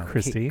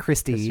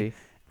 Christy,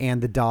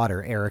 and the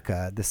daughter,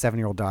 Erica, the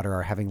 7-year-old daughter,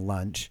 are having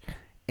lunch.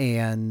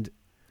 And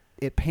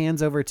it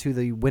pans over to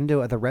the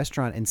window of the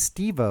restaurant, and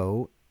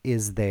Steve-O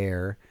is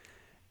there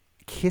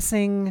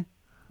kissing...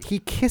 He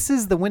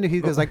kisses the window.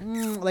 He goes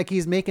like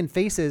he's making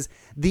faces.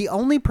 The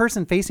only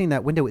person facing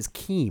that window is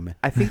Keem.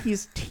 I think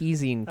he's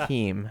teasing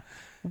Keem.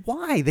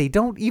 Why? They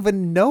don't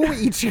even know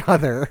each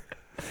other.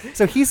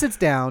 So he sits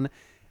down.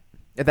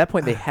 At that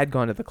point, they had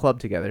gone to the club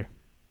together.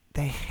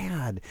 They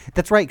had.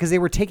 That's right, because they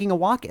were taking a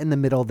walk in the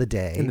middle of the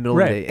day. In the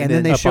middle of the day. And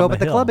then they show up at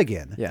the club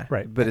again. Yeah.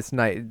 Right. But it's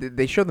night.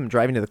 They show them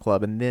driving to the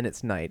club, and then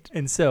it's night.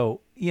 And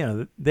so,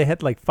 they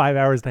had 5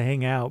 hours to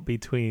hang out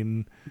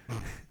between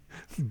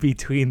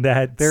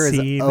that there scene.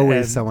 There is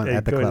always someone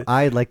at the club.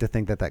 I'd like to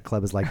think that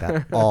club is like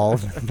that all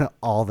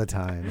the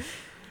time.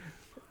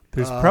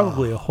 There's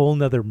probably a whole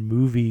nother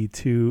movie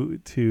to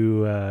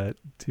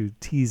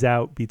tease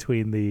out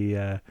between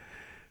the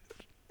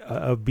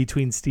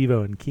between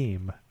Steve-O and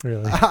Keem,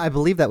 really. I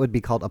believe that would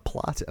be called a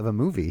plot of a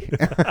movie,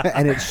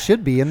 and it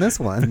should be in this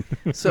one.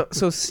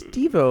 So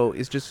Steve-O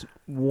is just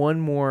one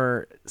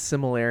more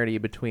similarity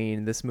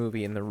between this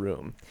movie and The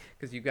Room,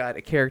 because you got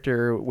a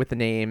character with the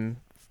name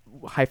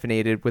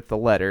hyphenated with the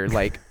letter,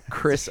 like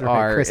Chris That's right,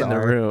 R Chris in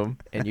R. The Room,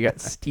 and you got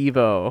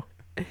Steve-O.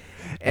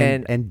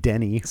 And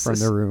Denny from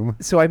The Room.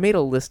 So I made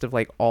a list of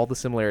like all the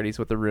similarities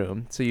with The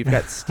Room. So you've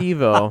got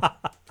Steve-O.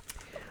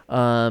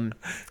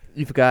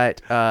 You've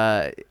got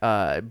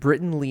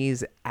Britton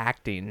Lee's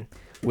acting,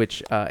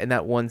 which in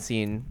that one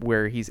scene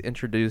where he's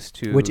introduced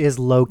to, Which is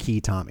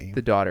low-key Tommy.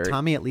 the daughter.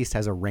 Tommy at least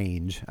has a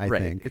range, I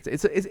Right. think.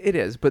 It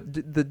is,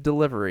 but the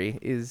delivery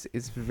is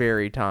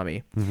very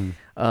Tommy.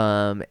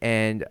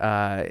 And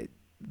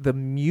the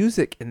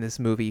music in this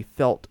movie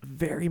felt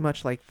very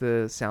much like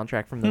the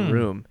soundtrack from The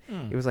Room.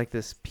 It was like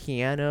this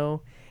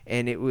piano,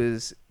 and it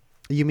was.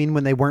 You mean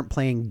when they weren't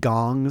playing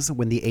gongs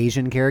when the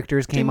Asian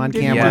characters came on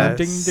Ding, camera?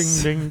 Yes.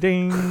 Ding, ding,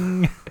 ding,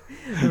 ding.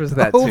 There was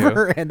that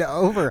Over too. and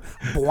over.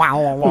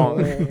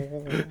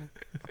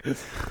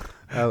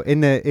 Oh,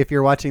 if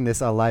you're watching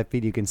this live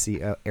feed, you can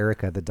see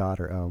Erica, the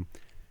daughter,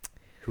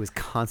 who is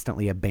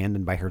constantly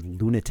abandoned by her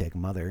lunatic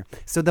mother.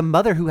 So the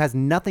mother, who has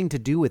nothing to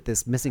do with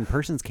this missing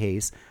persons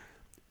case,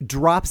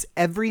 drops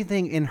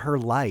everything in her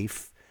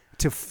life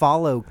to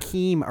follow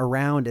Keem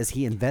around as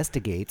he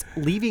investigates,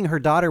 leaving her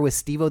daughter with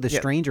Steve-O the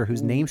stranger,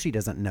 whose name she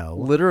doesn't know.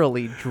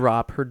 Literally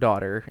drop her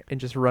daughter and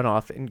just run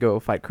off and go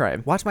fight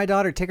crime. Watch my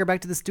daughter, take her back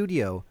to the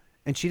studio.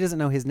 And she doesn't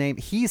know his name.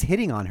 He's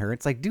hitting on her.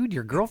 It's like, dude,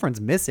 your girlfriend's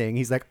missing.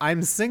 He's like,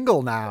 I'm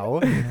single now.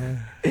 And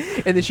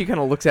then she kind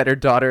of looks at her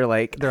daughter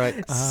like, They're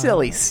like,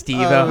 silly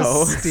Steve-O.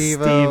 Oh,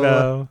 Steve-O.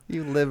 Steve-O.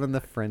 You live in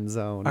the friend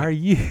zone. Are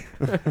you?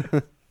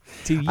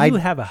 Do you I-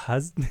 have a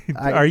husband?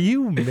 I- Are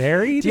you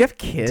married? Do you have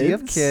kids? Do you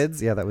have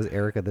kids? Yeah, that was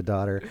Erica, the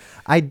daughter.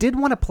 I did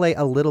want to play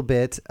a little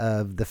bit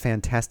of the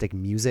fantastic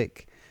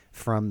music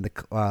from the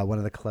one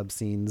of the club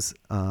scenes.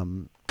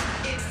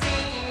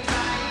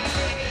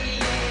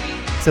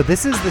 So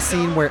this is the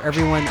scene where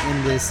everyone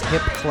in this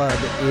hip club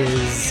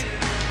is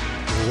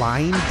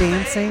line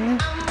dancing.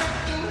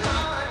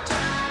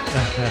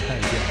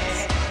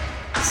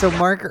 Yes. So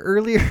Mark,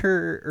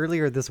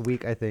 earlier this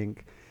week, I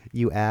think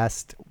you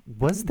asked,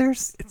 was there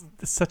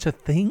Such a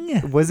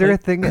thing? Was there a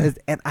thing?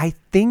 And I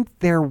think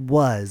there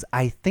was.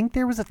 I think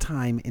there was a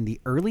time in the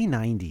early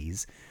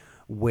 90s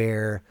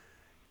where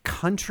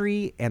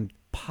country and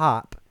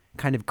pop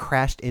kind of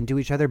crashed into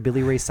each other.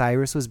 Billy Ray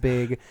Cyrus was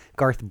big.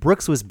 Garth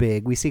Brooks was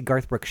big. We see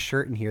Garth Brooks'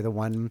 shirt in here, the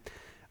one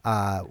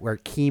where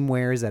Keem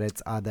wears that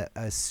it's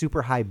a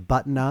super high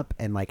button up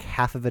and like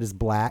half of it is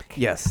black.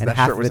 Yes, and that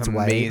half shirt of was it's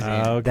amazing.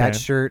 white. Oh, okay. That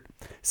shirt.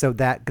 So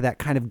that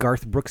kind of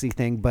Garth Brooksy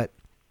thing, but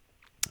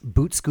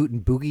Boot Scoot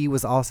and Boogie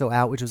was also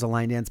out, which was a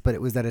line dance, but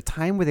it was at a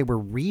time where they were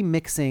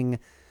remixing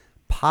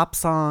pop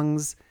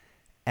songs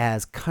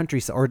as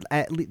country, or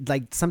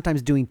like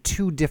sometimes doing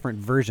two different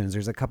versions.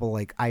 There's a couple,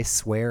 like I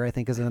Swear, I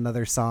think is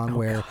another song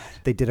where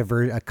they did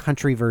a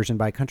country version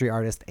by a country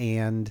artist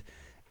and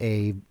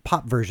a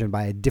pop version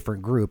by a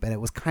different group, and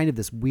it was kind of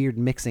this weird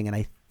mixing. And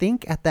I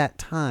think at that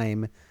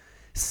time,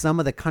 some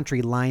of the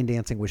country line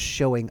dancing was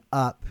showing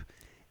up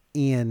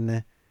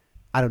in,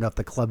 I don't know if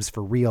the club's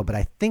for real, but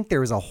I think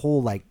there was a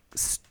whole like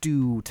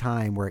stew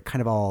time where it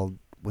kind of all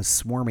was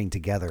swarming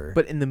together.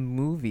 But in the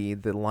movie,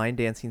 the line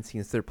dancing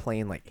scenes, they're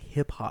playing like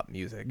hip hop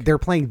music. They're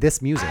playing this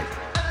music.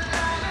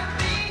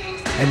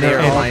 And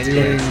They're they're all line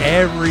doing... dancing.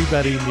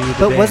 Everybody knew the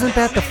But dance. wasn't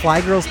that the Fly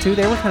Girls too?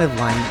 They were kind of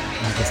line...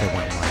 I guess they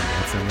weren't line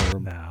dancing. They were...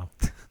 No.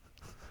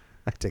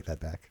 I take that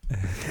back.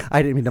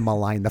 I didn't mean to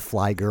malign the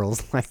Fly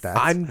Girls like that.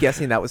 I'm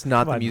guessing that was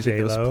not Come the on, music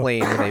that was J-Lo.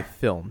 playing when they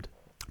filmed.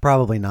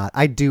 Probably not.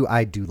 I do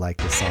like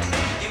this song.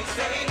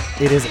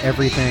 It is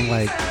everything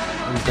like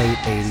late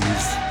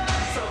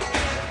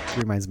 80s.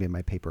 Reminds me of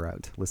my paper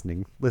out,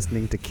 listening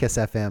to Kiss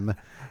FM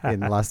in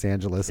Los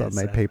Angeles on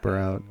my paper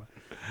out.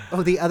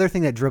 Oh, the other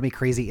thing that drove me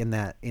crazy in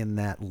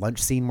that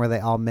lunch scene where they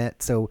all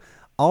met. So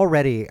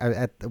already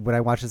when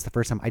I watched this the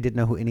first time, I didn't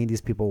know who any of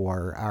these people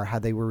were or how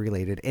they were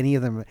related, any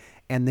of them.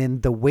 And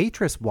then the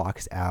waitress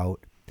walks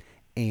out,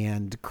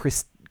 and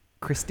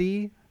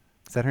Christy,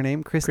 is that her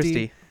name?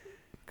 Christy.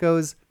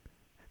 Goes,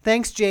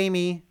 "Thanks,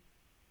 Jamie."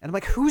 And I'm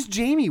like, who's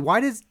Jamie?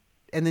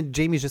 And then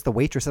Jamie's just the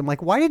waitress. I'm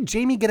like, why did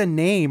Jamie get a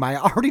name? I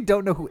already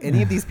don't know who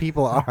any of these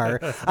people are.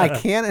 I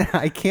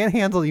can't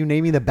handle you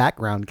naming the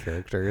background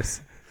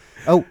characters.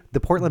 Oh, the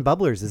Portland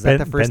Bubblers. Is that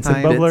the first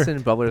Benson time? Bubbler?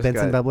 Benson Bubblers.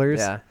 Benson got- Bubblers?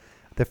 Yeah.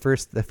 The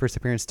first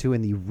appearance too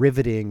in the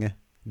riveting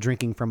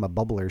drinking from a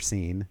bubbler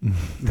scene.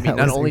 I mean,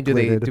 not only do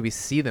we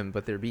see them,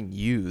 but they're being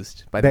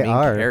used by the They main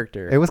are.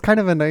 character. It was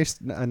kind of a nice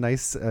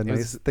It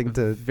was thing a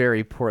to.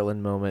 very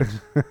Portland moment.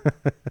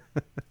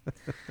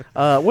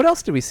 What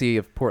else did we see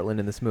of Portland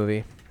in this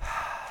movie?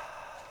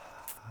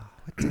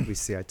 What did we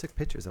see? I took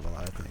pictures of a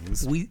lot of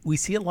things. We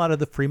see a lot of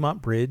the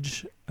Fremont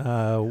Bridge.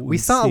 We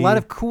saw a lot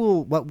of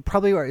cool, what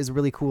probably is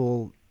really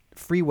cool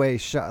freeway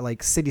shot,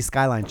 like city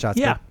skyline shots.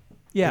 Yeah. but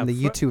Yeah. In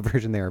the YouTube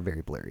version, they are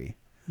very blurry.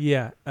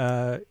 Yeah.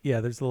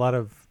 There's a lot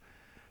of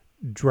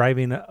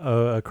driving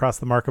across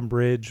the Markham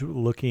Bridge,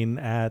 looking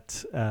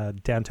at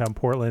downtown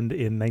Portland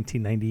in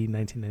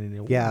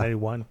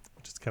 1991,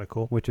 which is kind of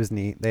cool. Which was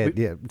neat. They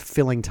had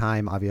filling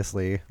time,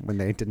 obviously, when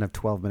they didn't have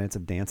 12 minutes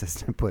of dances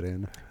to put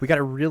in. We got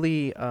a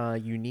really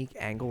unique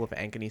angle of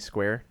Ankeny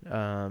Square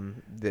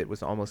that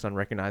was almost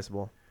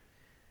unrecognizable.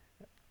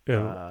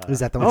 Is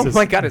that the one? Oh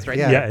my God, it's right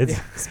there. there.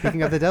 Yeah,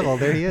 Speaking of the devil,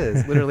 there he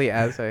is. Literally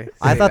as I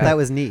I thought that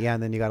was neat. Yeah,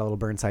 and then you got a little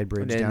Burnside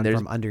Bridge then down there's-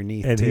 from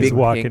underneath. and too. he's big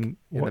walking pink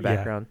in the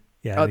background.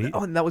 Yeah, and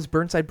And that was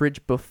Burnside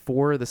Bridge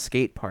before the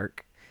skate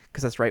park,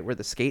 because that's right where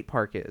the skate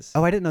park is.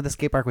 Oh, I didn't know the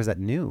skate park was that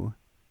new.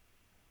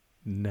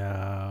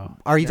 no.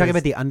 Are you talking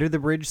There's- about the under the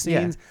bridge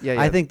scenes? Yeah.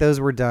 I think those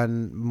were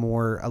done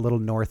more a little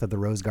north of the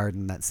Rose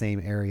Garden, that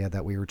same area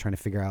that we were trying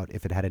to figure out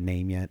if it had a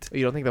name yet.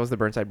 You don't think that was the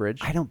Burnside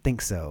Bridge? I don't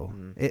think so.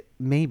 It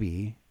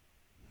maybe.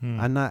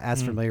 I'm not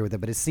as familiar with it,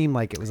 but it seemed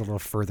like it was a little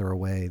further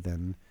away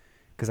than,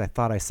 because I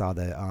thought I saw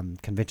the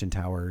convention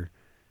tower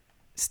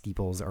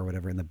steeples or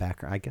whatever in the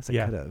background. I guess I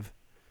could have.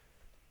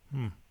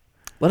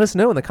 Let us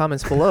know in the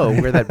comments below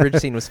where that bridge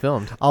scene was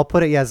filmed. I'll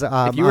put it. Yes,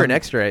 If you were an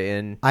extra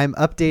in, I'm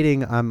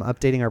updating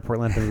our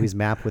Portland Movies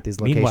map with these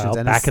locations. Meanwhile,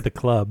 and back at the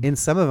club. in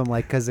some of them,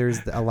 like because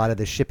there's a lot of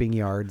the shipping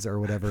yards or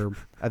whatever.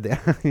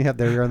 Yeah,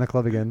 there you're on the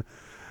club again.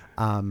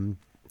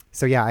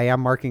 So yeah, I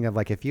am marking of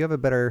like if you have a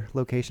better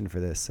location for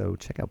this. So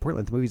check out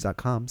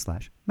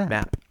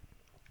portlandmovies.com/map.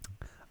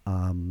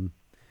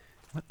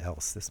 What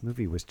else? This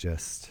movie was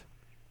just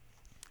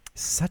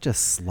such a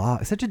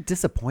slog, such a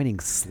disappointing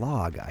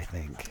slog, I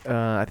think.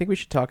 I think we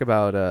should talk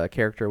about a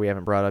character we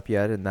haven't brought up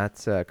yet, and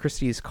that's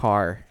Christie's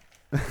car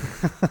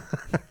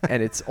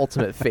and its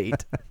ultimate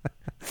fate.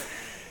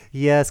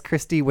 Yes,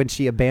 Christy, when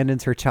she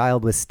abandons her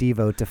child with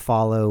Steve-O to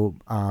follow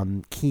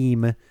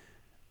Keem.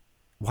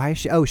 Why is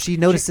she? Oh, she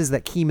notices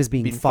that Keem is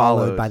being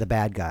followed by the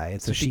bad guy,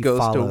 and so she goes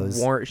follows.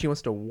 to warn. She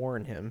wants to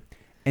warn him,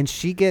 And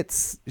she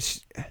gets.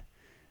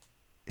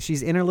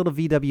 She's in her little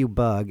VW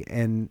bug,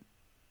 and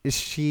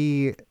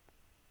she.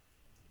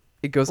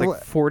 It goes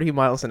like 40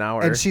 miles an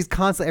hour, And she's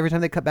constantly, every time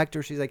they cut back to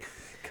her, she's like,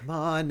 come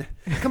on,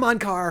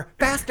 car,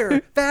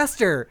 faster,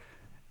 faster.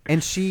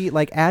 And she,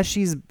 like, as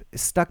she's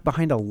stuck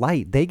behind a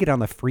light, they get on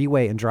the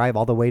freeway and drive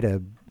all the way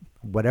to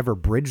whatever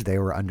bridge they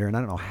were under. And I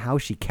don't know how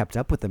she kept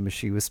up with them.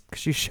 She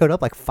showed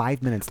up like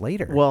 5 minutes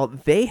later. Well,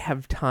 they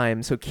have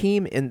time. So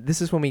Keem, and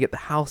this is when we get the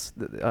house.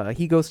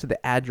 He goes to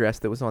the address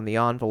that was on the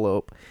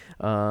envelope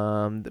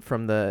from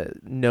the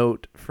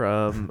note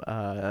from.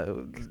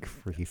 I'm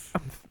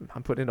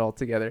putting it all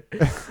together.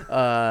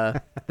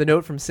 The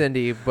note from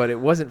Cindy, but it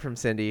wasn't from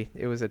Cindy.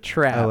 It was a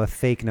trap. Oh, a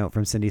fake note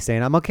from Cindy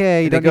saying, I'm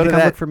okay. You They don't go need to to come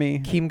that- look for me.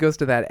 Keem goes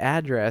to that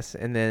address,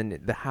 and then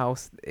the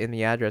house in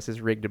the address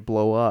is rigged to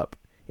blow up,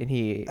 and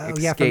he Oh,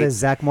 escapes. yeah, from the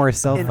Zach Morris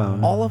cell And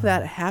phone. all of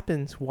that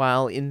happens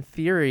while, in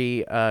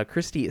theory,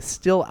 Christy is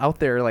still out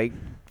there, like,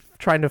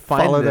 trying to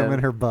find Follow them in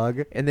her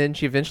bug. And then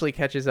she eventually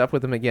catches up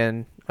with them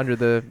again under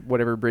the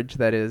whatever bridge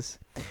that is.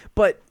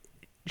 But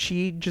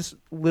she just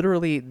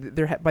literally,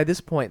 by this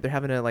point, they're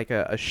having a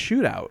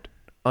shootout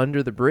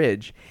under the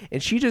bridge,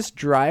 and she just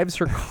drives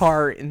her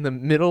car in the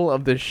middle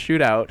of the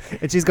shootout.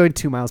 And she's going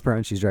 2 miles per hour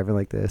and she's driving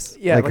like this.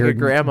 Yeah, like her a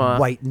grandma.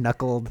 White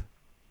knuckled.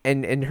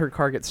 And her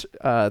car gets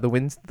the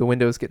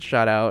windows get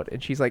shot out,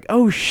 and she's like,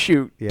 "Oh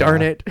shoot, Yeah.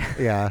 darn it!"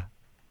 Yeah.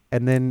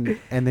 And then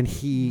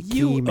he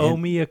You Keem, owe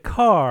and, me a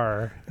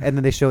car. and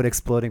then they show it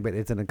exploding, but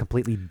it's in a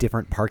completely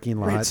different parking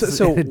lot. Right,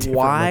 so in a different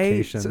why?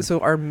 location. So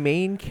our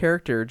main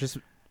character just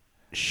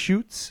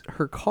shoots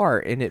her car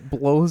and it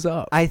blows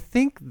up. I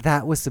think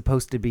that was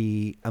supposed to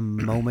be a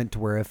moment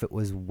where if it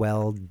was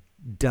well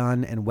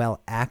done and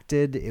well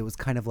acted, it was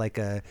kind of like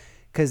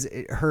because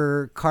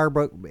her car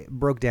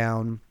broke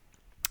down.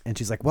 And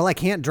she's like, well, I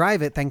can't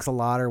drive it. Thanks a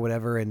lot or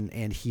whatever.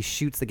 And he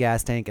shoots the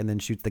gas tank and then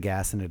shoots the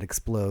gas and it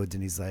explodes.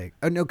 And he's like,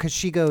 oh, no, because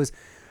she goes,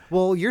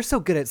 well, you're so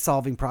good at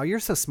solving problems. You're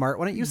so smart.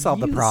 Why don't you solve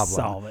the You problem?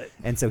 solve it.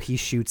 And so he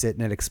shoots it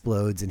and it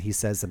explodes. And he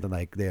says something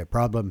like, the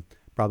problem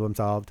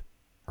solved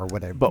or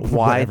whatever. But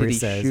why whatever did he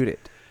says. shoot it?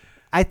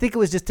 I think it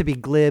was just to be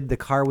glib. The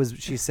car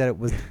she said it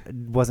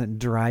wasn't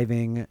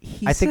driving.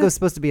 He I think it said- was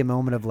supposed to be a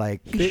moment of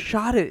like, He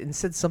shot it and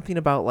said something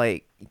about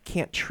like you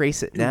can't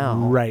trace it now.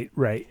 Right.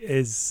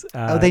 Is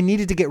they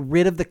needed to get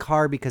rid of the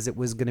car because it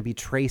was going to be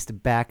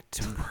traced back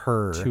to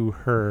her. to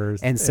her,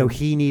 And so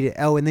he needed,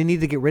 and they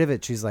needed to get rid of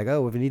it. She's like,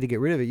 oh, if you need to get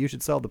rid of it, you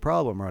should solve the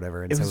problem or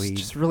whatever. And It so was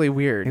just really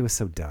weird. it was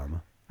so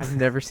dumb. I've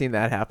never seen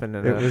that happen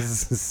in It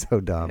was so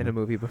dumb. in a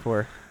movie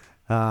before.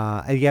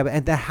 Yeah,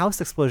 and the house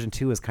explosion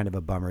too was kind of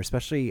a bummer,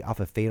 especially off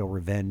of Fatal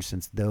Revenge,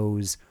 since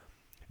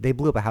they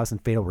blew up a house in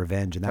Fatal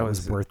Revenge, and that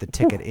was worth the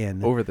ticket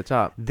in. Over the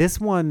top. This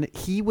one,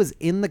 he was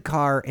in the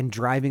car and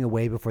driving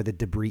away before the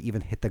debris even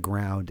hit the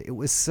ground. It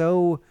was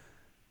so,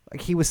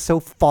 like, he was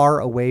so far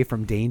away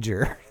from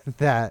danger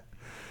that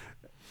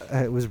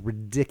it was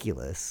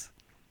ridiculous.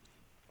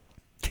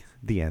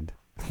 The end.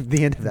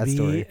 The end of that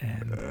story.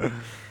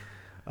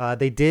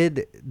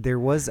 There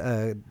was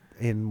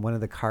in one of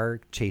the car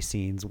chase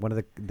scenes, one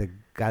of the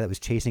guy that was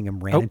chasing him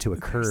ran into a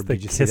curb. The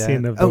Did you see that?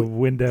 kissing of the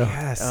window.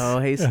 Yes. Oh,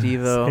 hey,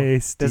 Steve-O.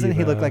 Hey, Doesn't he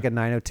look Steve-O. like a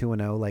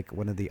 90210, like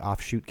one of the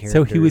offshoot characters?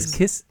 So he was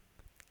kissed.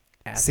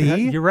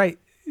 See? You're right.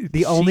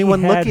 The only She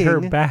one had her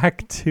looking.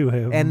 back to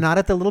him, And not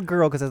at the little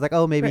girl, because I was like,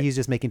 oh, maybe Right. he's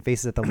just making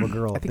faces at the little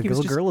girl. I think The he was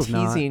little girl just is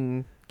not.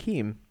 teasing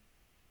Keem.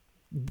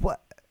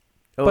 What?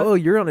 Oh,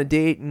 you're on a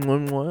date.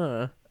 Mwah,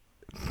 mwah.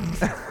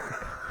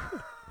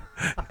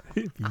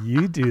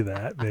 You do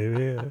that,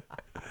 baby.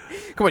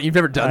 Come on, you've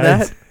never done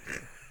that?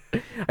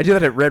 I do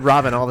that at Red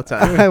Robin all the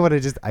time. I want to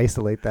just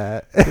isolate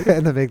that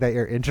and then make that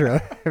your intro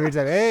every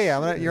time. Hey,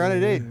 you're on a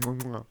date.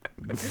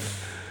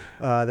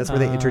 That's where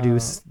they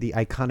introduce the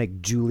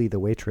iconic Julie the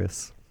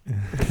waitress.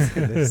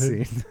 In this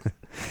scene.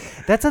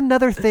 That's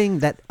another thing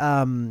that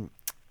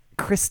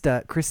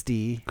Christy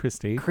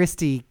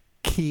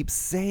keeps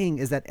saying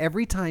is that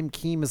every time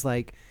Keem is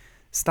like,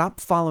 stop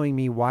following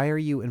me. Why are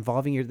you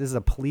involving this is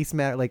a police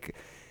matter. Like,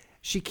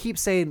 she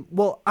keeps saying,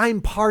 well,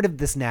 I'm part of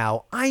this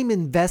now. I'm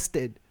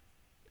invested.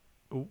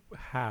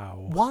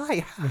 How?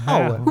 Why? How?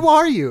 How? Who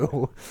are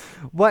you?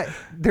 What?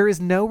 There is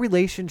no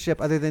relationship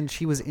other than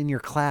she was in your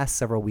class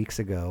several weeks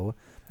ago.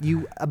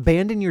 You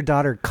abandon your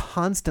daughter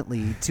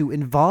constantly to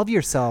involve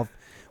yourself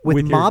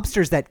with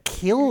mobsters that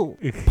kill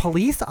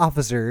police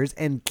officers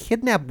and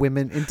kidnap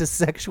women into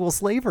sexual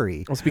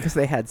slavery. Well, it's because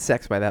they had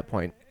sex by that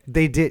point.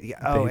 They did.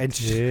 Oh, They and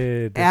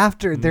did.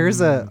 after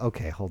there's a.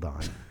 Okay, hold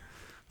on.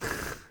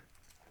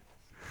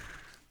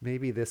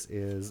 Maybe this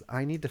is.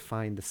 I need to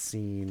find the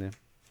scene.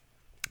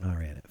 All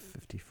right, at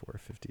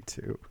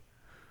 54:52.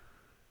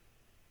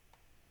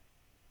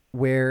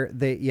 Where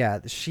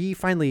she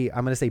finally,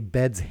 I'm going to say,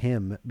 beds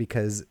him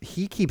because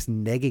he keeps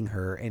negging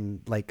her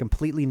and like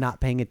completely not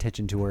paying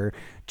attention to her.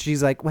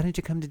 She's like, why don't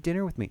you come to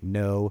dinner with me?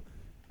 No.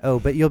 Oh,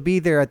 but you'll be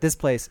there at this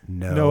place.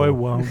 No. No, I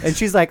won't. And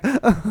she's like,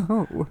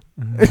 oh.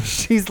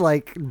 She's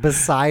like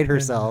beside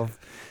herself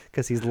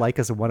because he's like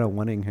us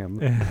 101ing him.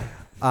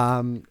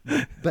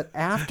 But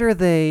after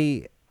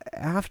they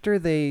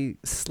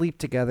sleep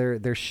together,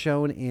 they're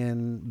shown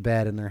in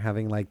bed and they're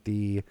having like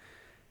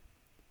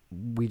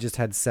we just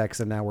had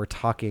sex and now we're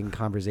talking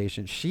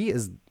conversation. She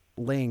is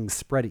laying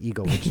spread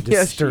eagle, which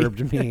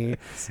disturbed me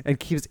and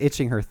keeps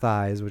itching her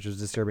thighs, which was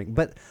disturbing.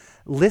 But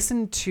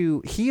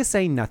he is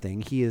saying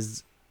nothing. He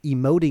is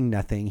emoting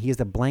nothing. He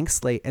is a blank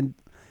slate. And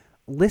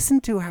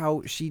listen to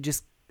how she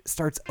just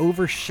starts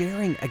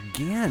oversharing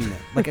again,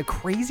 like a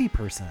crazy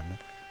person.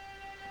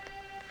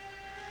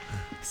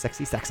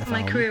 Sexy saxophone.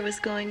 My career was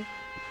going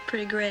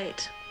pretty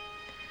great.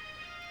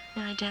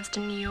 And I danced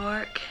in New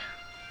York,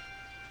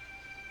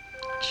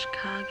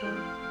 Chicago.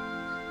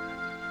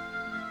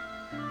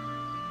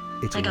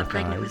 I got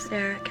pregnant with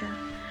Erica.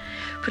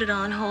 Put it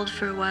on hold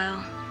for a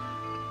while.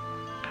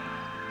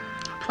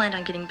 Planned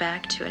on getting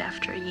back to it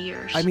after a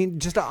year. I mean,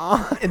 just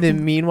And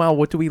then meanwhile,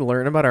 what do we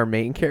learn about our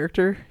main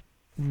character?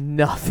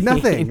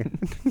 Nothing.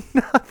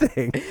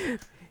 Nothing.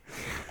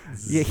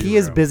 Yeah, he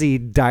is busy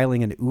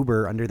dialing an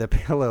Uber under the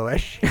pillow.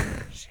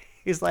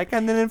 He's like,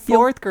 and then in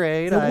fourth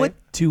grade. So what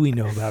do we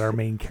know about our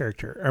main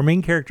character? Our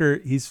main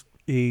character, he's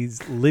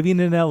living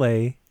in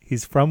LA.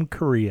 He's from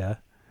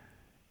Korea.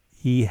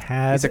 He's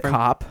a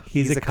cop.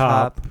 He's a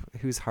cop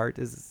whose heart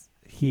is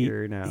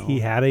here now. He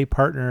had a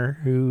partner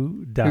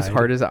who died. Whose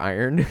heart is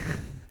iron.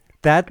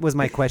 That was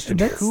my question.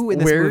 Who in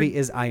this movie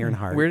is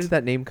Ironheart? Where did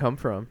that name come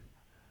from?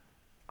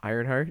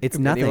 Ironheart? It's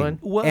nothing. Anyone?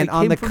 Well, And it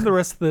on came the from the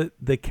rest of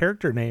the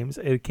character names.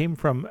 It came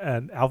from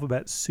an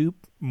alphabet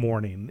soup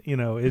morning. You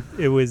know,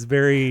 it was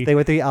very. They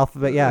went through the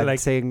alphabet, yeah, like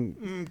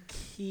saying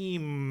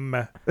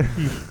Keem.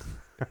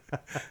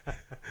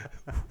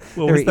 What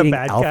they was were the eating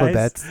bad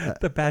alphabets. guys?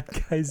 The bad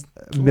guys.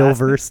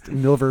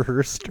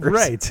 Milverhurst, or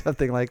Right.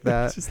 something like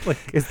that. Just like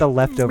It's the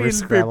leftover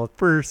Scrabble.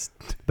 first.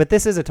 But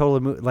this is a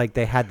total like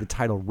they had the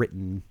title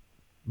written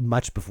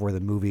much before the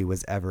movie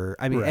was ever.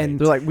 I mean, Right. and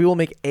They're like, we will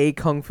make a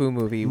kung fu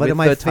movie one with of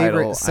my the favorite,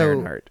 title so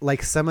Ironheart.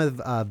 like some of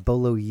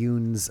Bolo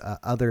Yoon's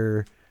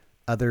other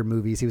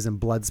movies. He was in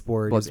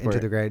Bloodsport, he was Into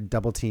Bloodsport. the Great,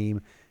 Double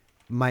Team.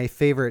 My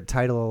favorite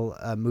title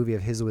movie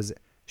of his was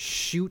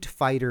Shoot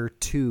Fighter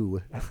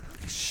 2.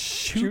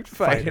 Shoot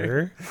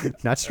Fighter.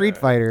 Not Street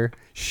Fighter,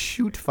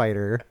 Shoot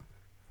Fighter.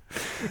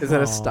 Is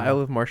that a style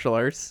of martial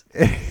arts?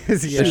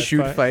 Yes. The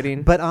shoot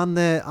fighting? But on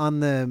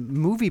the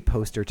movie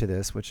poster to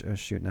this, which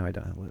shoot, now I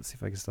don't. Let's see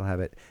if I can still have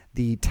it.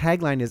 The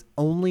tagline is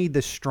 "Only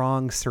the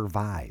strong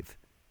survive."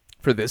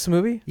 For this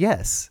movie?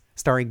 Yes,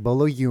 starring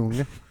Bolo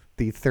Yoon,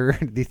 the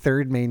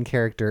third main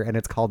character, and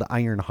it's called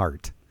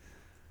Ironheart.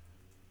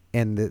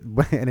 And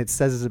it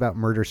says it's about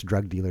murderous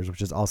drug dealers,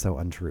 which is also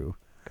untrue.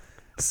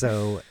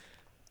 So,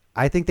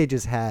 I think they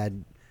just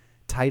had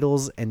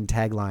titles and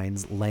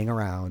taglines laying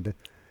around,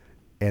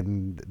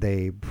 and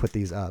they put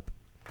these up.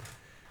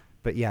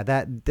 But yeah,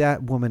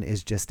 that woman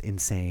is just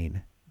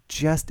insane.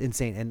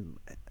 And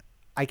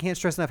I can't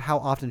stress enough how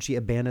often she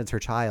abandons her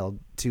child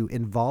to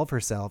involve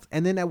herself.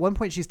 And then at one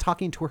point she's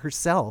talking to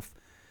herself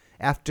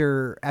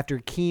after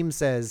Keem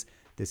says,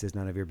 "This is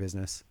none of your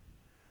business."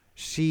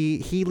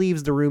 He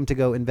leaves the room to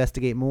go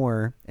investigate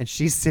more, and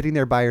she's sitting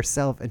there by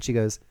herself, and she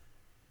goes,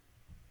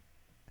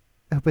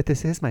 Oh, but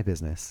this is my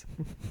business.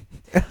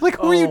 Like,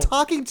 who are you Oh.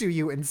 talking to,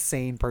 you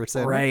insane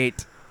person?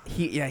 Right.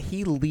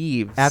 He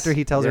leaves After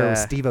he tells her Yeah.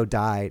 Steve-O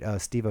died.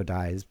 Steve-O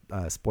dies.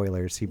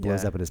 Spoilers. He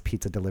blows Yeah. up in his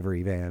pizza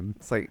delivery van.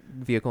 It's like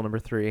vehicle number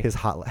 3. His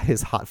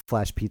hot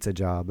flash pizza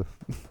job.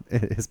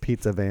 His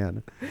pizza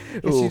van.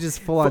 And Ooh, she just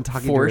full on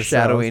talking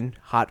foreshadowing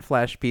hot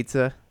flash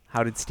pizza.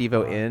 How did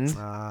Steve-O end?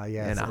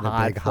 Yes, in a in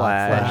hot big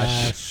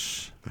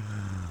flash.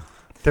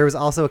 There was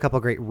also a couple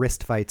great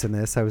wrist fights in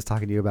this I was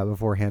talking to you about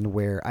beforehand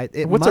where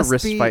What's a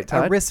wrist fight,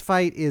 Todd? A wrist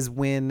fight is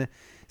when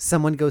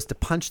someone goes to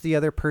punch the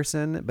other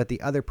person, but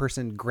the other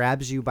person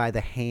grabs you by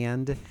the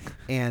hand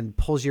and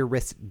pulls your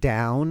wrist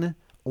down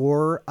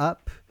or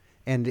up,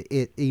 and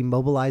it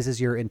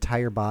immobilizes your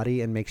entire body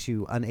and makes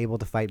you unable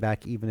to fight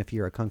back even if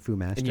you're a kung fu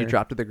master. And you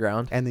drop to the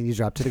ground. And then you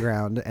drop to the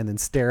ground and then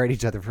stare at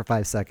each other for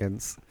 5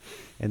 seconds,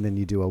 and then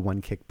you do a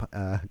one-kick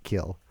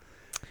kill.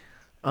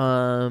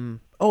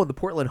 The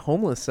Portland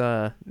homeless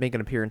make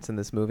an appearance in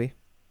this movie.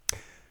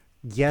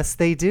 Yes,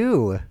 they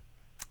do.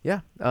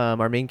 Yeah.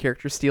 Our main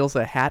character steals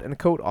a hat and a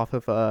coat off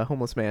of a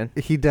homeless man.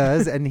 He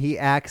does, and he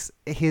acts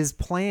his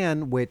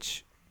plan,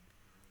 which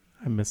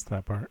I missed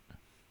that part.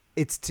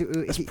 it's to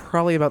It's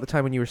probably about the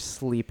time when you were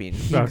sleeping.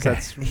 Okay.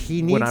 That's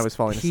when I was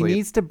falling He asleep.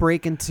 needs to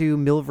break into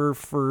Milver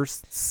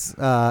First's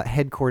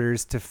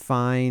headquarters to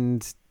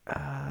find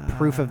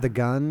proof of the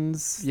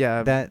guns.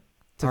 yeah, that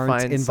to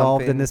aren't find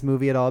involved in something. this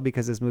movie at all,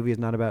 because this movie is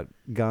not about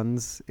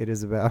guns. It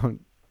is about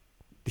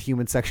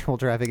human sexual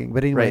trafficking.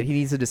 But anyway, Right. He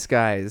needs a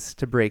disguise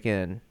to break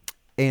in.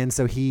 and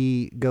so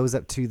he goes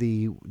up to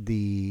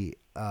the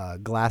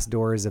glass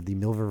doors of the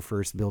Milver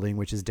First building,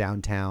 which is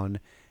downtown,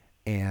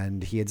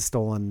 and he had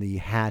stolen the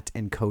hat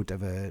and coat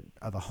of a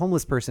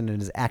homeless person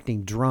and is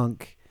acting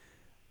drunk,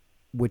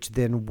 which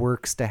then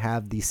works to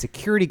have the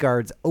security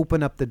guards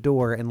open up the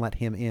door and let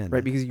him in.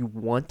 Right. Because you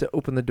want to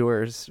open the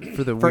doors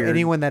for the For weird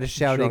anyone that is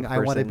shouting, drunk "I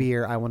want a person.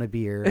 beer! I want a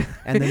beer!"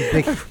 and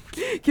then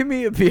Give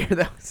me a beer.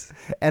 That was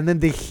and then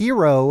the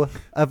hero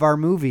of our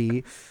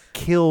movie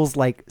kills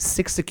like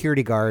 6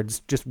 security guards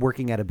just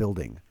working at a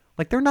building.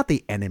 Like, they're not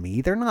the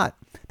enemy. They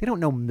don't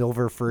know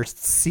Milver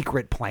First's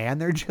secret plan.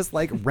 They're just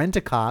like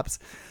rent-a-cops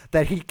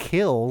that he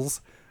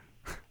kills.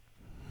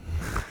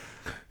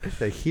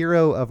 The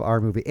hero of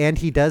our movie. And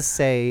he does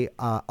say,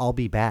 "I'll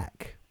be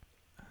back."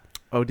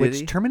 Oh, did Which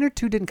he? Terminator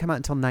 2 didn't come out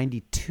until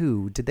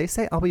 92. Did they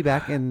say "I'll be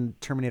back" in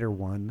Terminator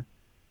 1?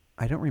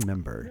 I don't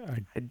remember.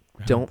 I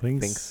don't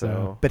think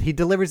so. But he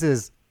delivers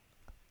his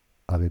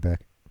 "I'll be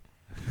back."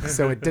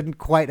 So it didn't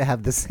quite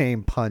have the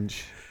same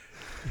punch.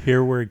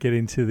 Here we're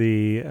getting to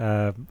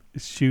the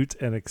shoot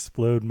and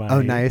explode my.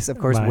 Oh, nice! Of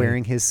course, my-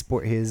 wearing his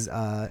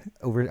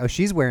over. Oh,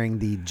 she's wearing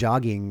the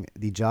jogging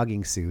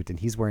suit, and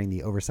he's wearing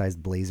the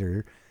oversized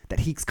blazer that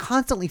he's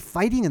constantly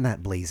fighting in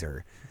that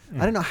blazer.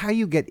 I don't know how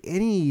you get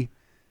any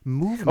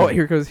movement. Oh,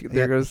 there goes He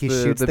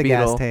the shoots the Beetle.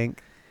 gas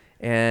tank.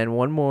 And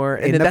one more,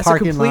 In and then the that's a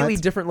parking completely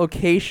lot. different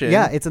location.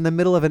 Yeah, it's in the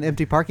middle of an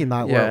empty parking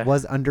lot where Yeah. it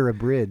was under a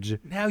bridge.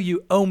 Now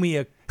you owe me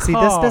a car. See,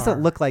 this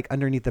doesn't look like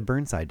underneath the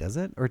Burnside, does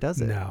it? Or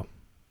does it? No.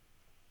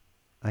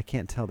 I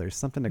can't tell. There's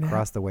something Now-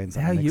 across the way and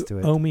Now something you next to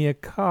it. owe me a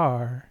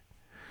car.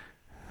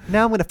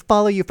 Now I'm going to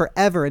follow you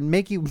forever and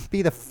make you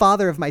be the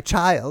father of my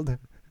child.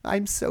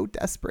 I'm so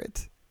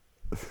desperate.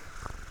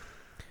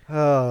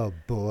 Oh,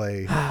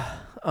 boy.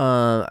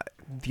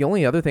 The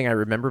only other thing I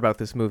remember about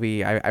this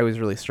movie, I was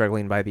really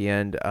struggling by the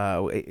end.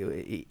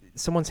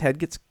 Someone's head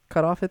gets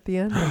cut off at the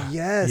end.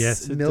 Yes.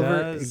 Yes, it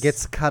Milver does.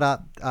 gets cut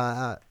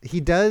up.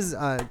 He does.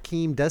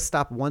 Keem does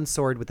stop one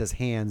sword with his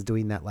hands,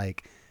 doing that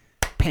like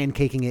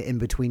pancaking it in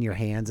between your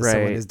hands as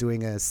someone Right. is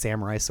doing a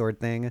samurai sword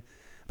thing.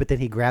 But then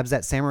he grabs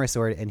that samurai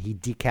sword and he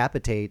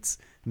decapitates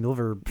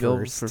Milver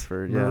first.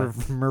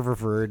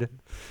 Milverford,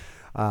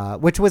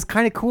 Which was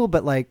kind of cool,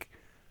 but like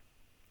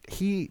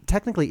he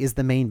technically is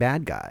the main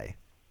bad guy.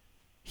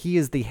 He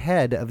is the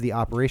head of the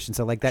operation,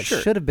 so like that Sure.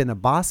 should have been a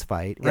boss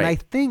fight. And Right.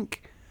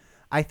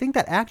 I think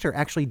that actor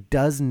actually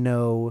does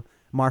know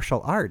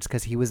martial arts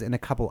because he was in a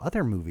couple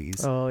other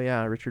movies, Oh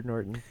yeah, Richard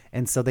Norton.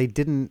 and so they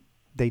didn't.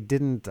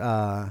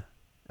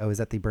 Oh, is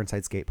that the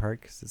Burnside Skate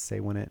Park? Does it say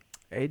when it?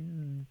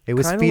 It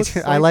was kinda looks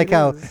featured. I like like it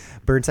how is.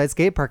 Burnside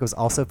Skate Park was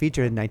also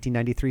featured in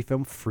 1993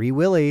 film Free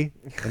Willy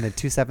and the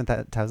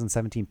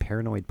 2017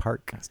 Paranoid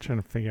Park I was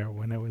trying to figure out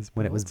when it was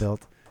when it was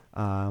built.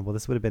 Well,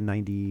 this would have been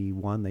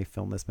 91. They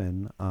filmed this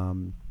in.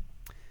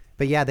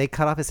 But yeah, they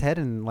cut off his head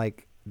and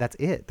like that's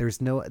it. There's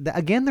no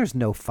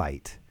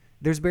fight.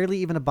 There's barely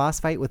even a boss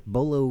fight with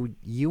Bolo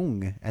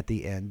Jung at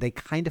the end. They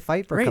kind of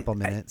fight for a couple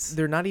minutes.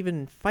 They're not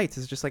even fights.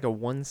 It's just like a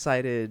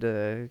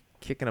one-sided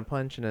kick and a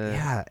punch and a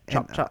Yeah,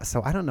 chop and, chop.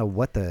 so I don't know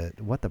what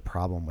the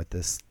problem with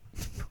this.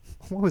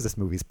 What was this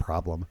movie's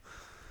problem?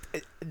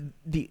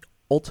 The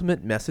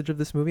ultimate message of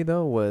this movie,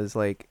 though, was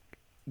like,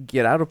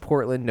 get out of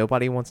Portland.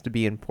 Nobody wants to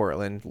be in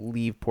Portland.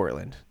 Leave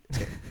Portland.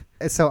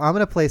 So I'm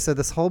gonna play. So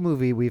this whole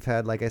movie, we've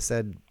had, like I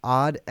said,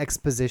 odd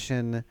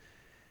exposition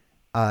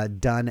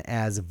done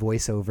as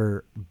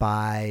voiceover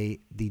by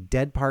the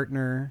dead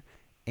partner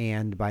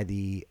and by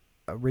the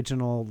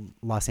original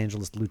Los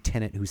Angeles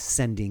lieutenant who's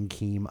sending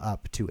Keem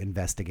up to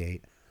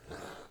investigate.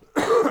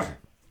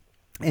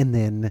 And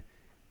then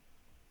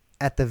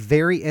at the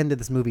very end of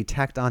this movie,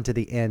 tacked onto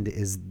the end,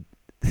 is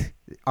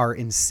our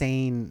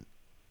insane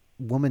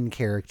woman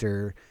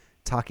character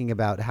talking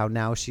about how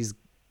now she's,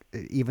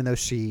 even though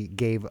she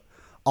gave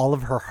all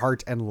of her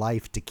heart and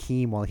life to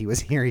Keem while he was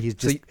here, he's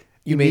just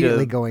you made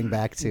immediately going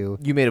back to.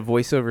 You made a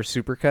voiceover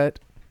supercut?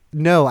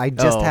 No, I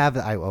just have.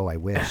 I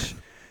wish.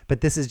 But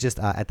this is just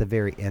at the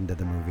very end of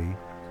the movie.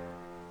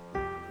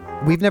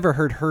 We've never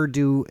heard her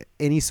do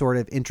any sort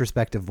of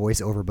introspective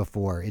voiceover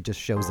before. It just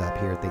shows up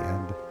here at the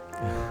end.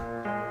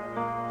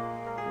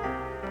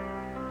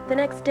 The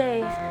next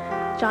day,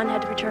 John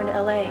had to return to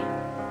L.A.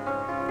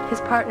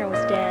 His partner was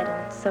dead,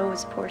 and so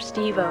was poor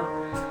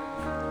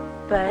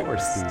Steve-O. But Poor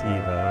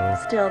Steve-O.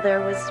 still,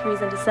 there was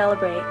reason to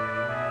celebrate.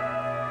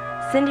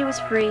 Cindy was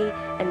free,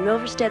 and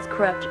Milversted's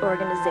corrupt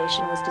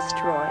organization was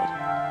destroyed.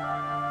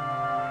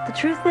 The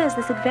truth is,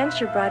 this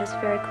adventure brought us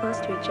very close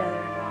to each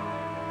other.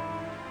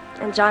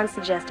 And John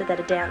suggested that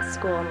a dance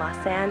school in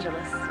Los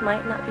Angeles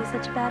might not be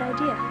such a bad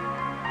idea.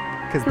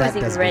 Because He was that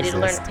even doesn't ready to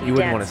learn a exist. few You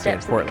wouldn't wanna dance stay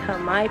in steps and Portland.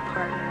 become my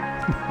partner.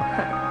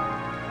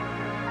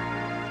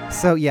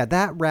 So yeah,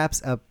 that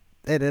wraps up.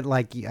 It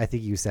like I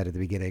think you said at the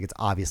beginning, it's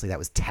obviously that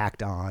was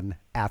tacked on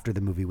after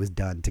the movie was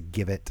done to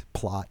give it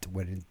plot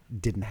when it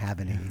didn't have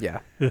any. Yeah.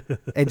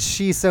 And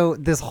so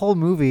this whole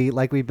movie,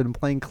 like we've been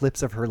playing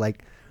clips of her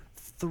like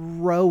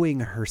throwing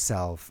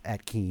herself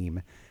at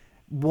Keem,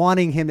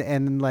 wanting him to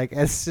end, like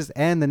it's just,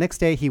 and the next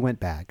day he went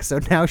back. So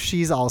now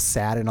she's all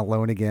sad and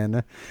alone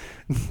again.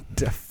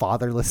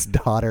 Fatherless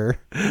daughter.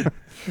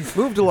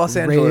 Move to Los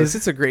Angeles. Raise-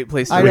 It's a great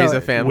place to I raise know,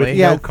 a family. with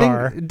Yeah, no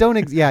car. you don't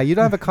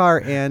have a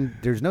car, and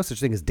there's no such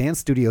thing as dance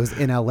studios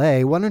in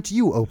LA. Why don't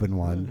you open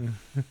one?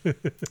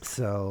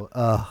 So,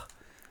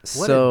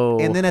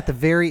 and then at the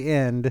very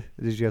end,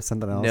 did you have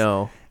something else?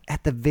 No.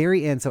 At the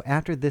very end, so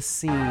after this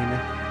scene,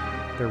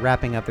 they're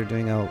wrapping up, they're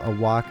doing a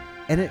walk,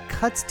 and it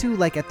cuts to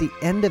like at the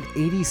end of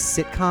 80s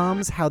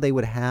sitcoms, how they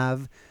would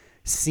have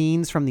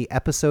scenes from the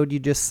episode you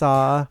just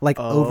saw, like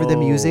over the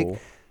music. Oh.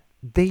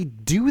 They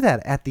do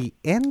that at the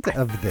end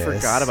of this.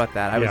 Forgot about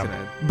that. I was Yeah. in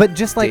a But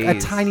just like a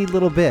daze. tiny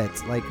little bit.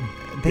 Like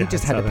they Yeah,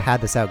 just I had saw to that.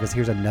 pad this out because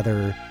here's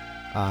another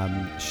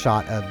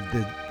shot of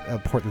the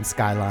Portland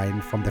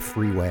skyline from the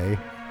freeway,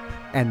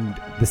 and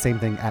the same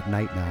thing at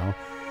night now.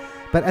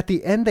 But at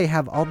the end, they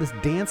have all this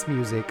dance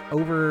music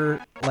over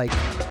like.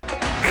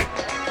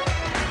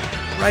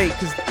 Right,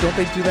 because don't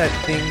they do that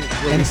thing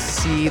where we And-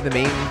 see the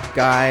main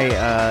guy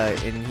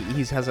and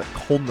he has a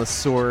holding the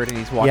sword and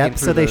he's walking Yep.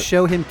 through So they the-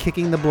 show him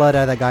kicking the blood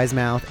out of that guy's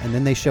mouth, and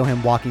then they show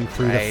him walking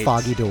through the Right.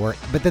 foggy door.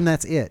 But then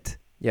that's it.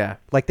 Yeah.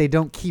 Like they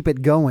don't keep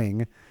it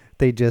going.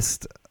 They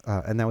just,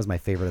 and that was my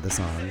favorite of the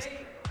songs.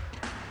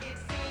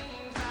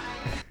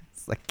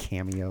 It's like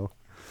cameo.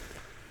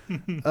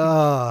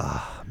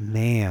 Oh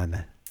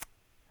man.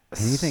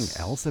 Anything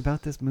else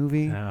about this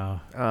movie? No.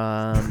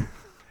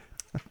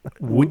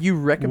 Would you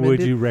recommend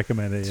Would it you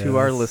recommend it to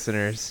our yes.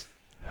 listeners?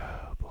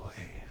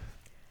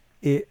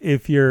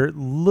 If you're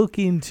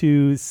looking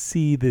to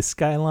see the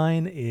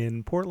skyline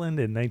in Portland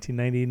in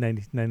 1990,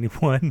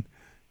 1991,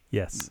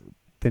 yes.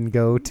 Then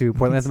go to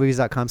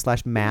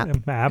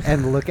portlandsmovies.com/map Map.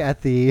 and look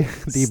at the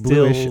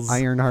bluish Stills.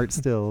 Ironheart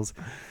stills.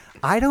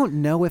 I don't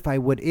know if I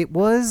would. It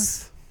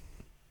was.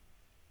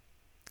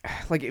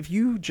 Like, if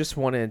you just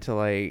wanted to,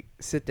 like,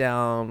 sit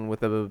down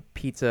with a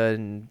pizza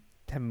and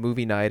have a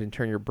movie night and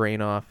turn your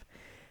brain off,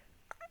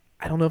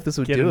 I don't know if this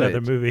would Get do another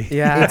it. movie.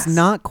 Yeah. It's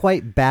not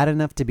quite bad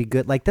enough to be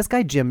good. Like this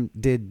guy Jim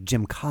did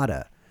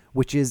Gymkata,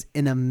 which is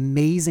an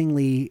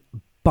amazingly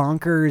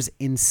bonkers,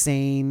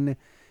 insane,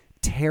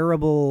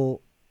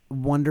 terrible,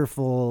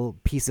 wonderful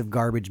piece of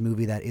garbage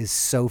movie that is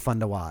so fun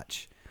to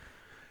watch.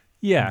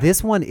 Yeah.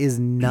 This one is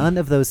none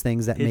of those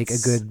things that make a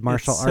It's- good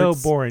martial it's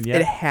arts. so boring. Yeah.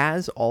 It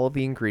has all of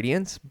the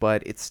ingredients,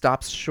 but it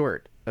stops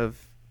short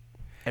of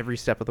every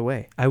step of the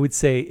way. I would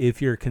say if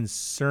you're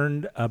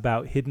concerned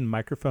about hidden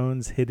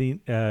microphones hitting,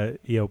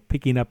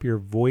 picking up your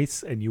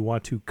voice, and you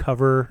want to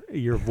cover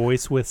your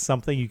voice with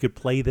something, you could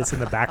play this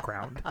in the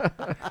background,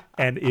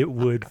 and it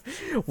would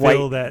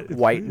fill that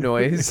white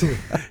noise. It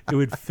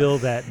would fill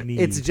that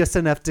need. It's just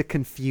enough to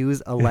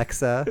confuse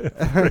Alexa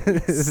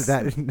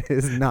that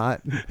is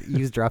not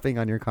eavesdropping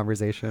on your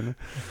conversation.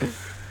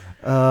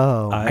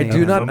 Oh, I man.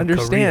 do not from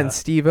understand Korea.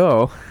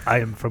 Steve-O.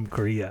 I am from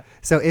Korea.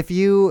 So if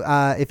you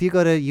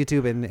go to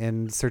YouTube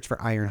and search for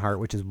Ironheart,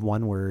 which is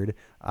one word,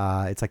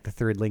 it's like the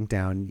third link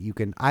down. You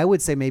can, I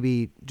would say,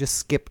 maybe just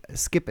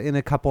skip in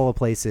a couple of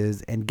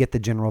places and get the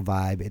general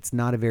vibe. It's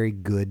not a very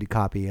good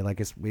copy. Like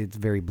it's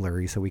very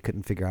blurry, so we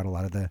couldn't figure out a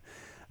lot of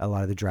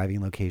the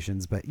driving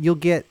locations. But you'll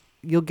get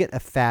a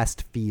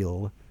fast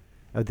feel.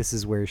 Oh, this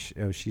is where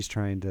she's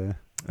trying to.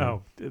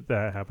 Oh,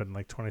 that happened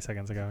like 20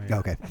 seconds ago. Yeah.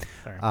 Okay.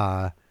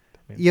 Sorry.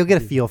 You'll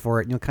get a feel for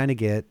it, and you'll kind of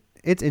get.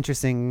 It's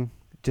interesting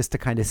just to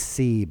kind of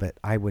see, but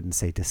I wouldn't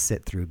say to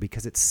sit through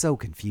because it's so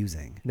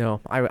confusing. No,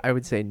 I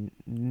would say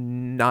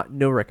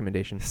no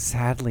recommendation.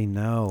 Sadly,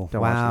 no.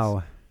 Don't watch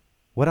Wow.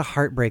 What a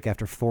heartbreak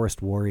after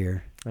Forest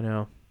Warrior. I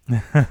know.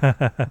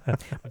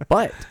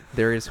 But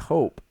there is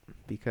hope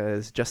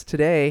because just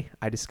today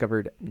I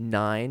discovered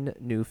 9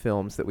 new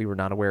films that we were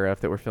not aware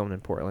of that were filmed in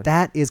Portland.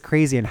 That is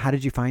crazy. And how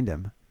did you find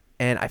him?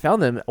 And I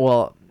found them,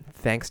 well,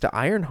 thanks to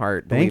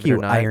Ironheart. Thank believe it you,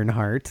 or not.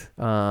 Ironheart.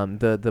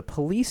 The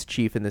police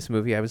chief in this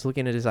movie, I was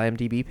looking at his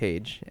IMDb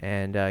page,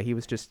 and he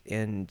was just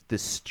in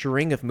this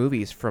string of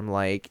movies from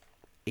like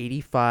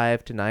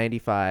 85 to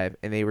 95,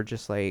 and they were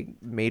just like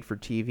made for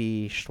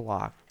TV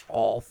schlock,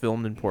 all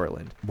filmed in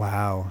Portland.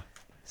 Wow.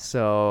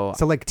 So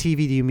like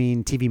TV, do you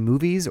mean TV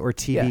movies or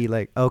TV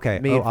like, okay.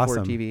 made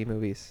awesome. for TV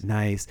movies.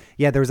 Nice.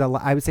 Yeah, there was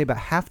I would say about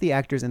half the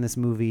actors in this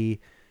movie,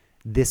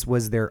 this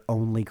was their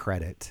only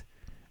credit.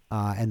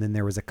 And then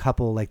there was a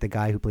couple, like the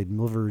guy who played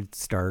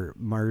Richard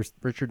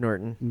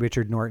Norton.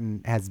 Richard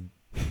Norton has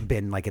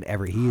been like in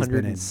he's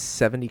been in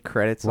 170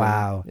 credits.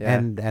 Wow. Yeah.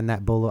 And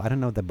that Bolo, I don't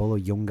know if the Bolo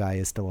Young guy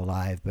is still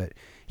alive, but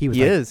he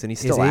He is, and he's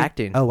still he?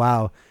 acting. Oh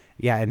wow.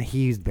 Yeah, and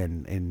he's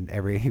been in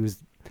he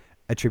was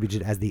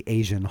attributed as the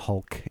Asian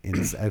Hulk in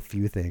a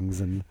few things.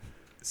 And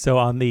So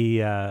on the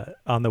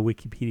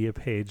Wikipedia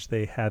page,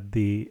 they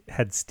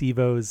had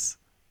Steve-O's,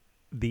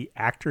 the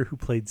actor who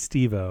played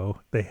Steve-O,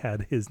 they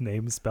had his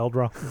name spelled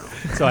wrong.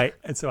 So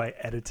I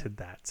edited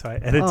that. So I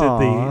edited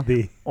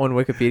the On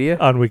Wikipedia?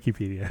 on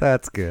Wikipedia.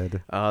 that's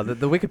good.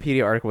 The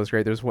Wikipedia article was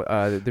great.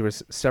 There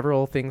was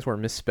several things were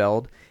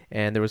misspelled,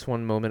 and there was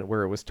one moment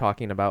where it was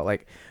talking about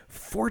like,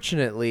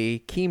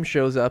 fortunately, Keem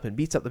shows up and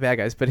beats up the bad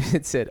guys, but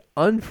it said,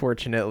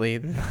 unfortunately,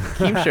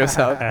 Keem shows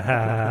up.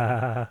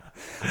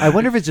 I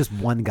wonder if it's just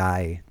one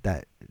guy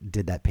that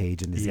did that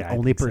page and is Yeah, the I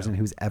only think so. person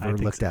who's I ever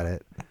think looked so. at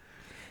it.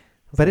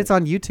 But it's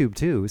on YouTube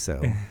too, so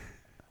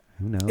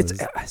who knows?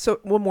 So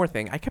one more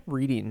thing, I kept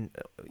reading,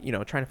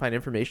 trying to find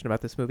information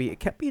about this movie. It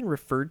kept being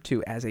referred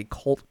to as a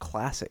cult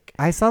classic.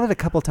 I saw that a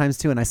couple times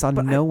too, and I saw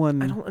But no I one,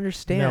 don't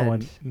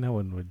understand. No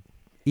one would.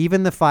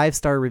 even the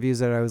 5-star reviews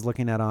that I was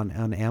looking at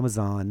on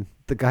Amazon,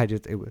 the guy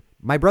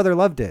my brother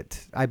loved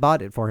it. I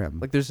bought it for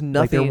him. Like there's Like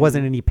nothing. there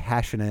wasn't any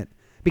passionate,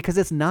 because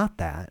it's not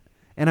that.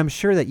 And I'm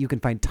sure that you can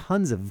find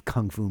tons of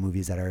kung fu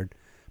movies that are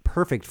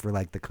perfect for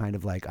like the kind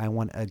of like, I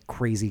want a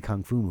crazy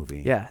kung fu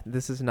movie. Yeah,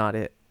 this is not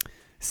it.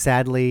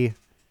 Sadly,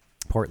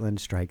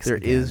 Portland strikes There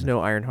again. is no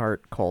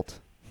Ironheart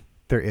cult.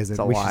 There isn't. It's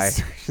a We lie.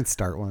 should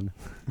start one.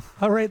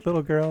 All right,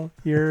 little girl,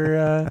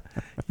 your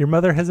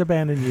mother has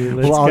abandoned you.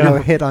 Let's We'll all go.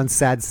 go hit on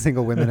sad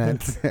single women at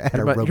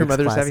aerobics Your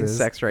mother's classes. having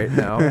sex right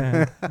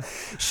now.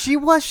 She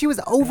was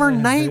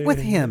overnight with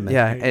him.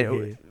 Yeah,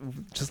 and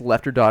just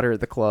left her daughter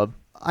at the club.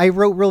 I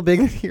wrote real big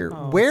in here.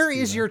 Oh, Where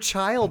is Steven. your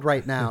child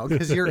right now?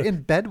 Because you're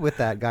in bed with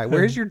that guy.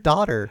 Where's your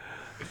daughter?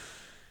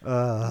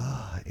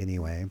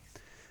 Anyway.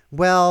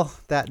 Well,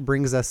 that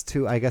brings us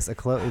to, I guess, a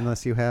close,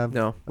 unless you have.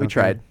 No, we Okay.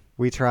 tried.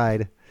 We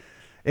tried.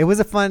 It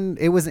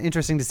was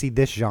interesting to see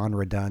this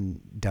genre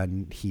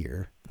done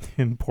here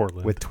in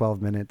Portland with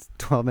 12 minutes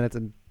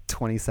and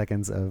 20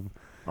 seconds of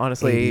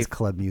Honestly, 80s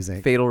club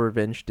music. Fatal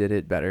Revenge did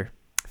it better.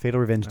 Fatal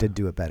Revenge did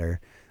do it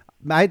better.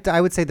 I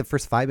would say the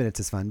first 5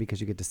 minutes is fun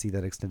because you get to see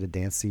that extended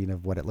dance scene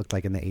of what it looked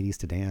like in the 80s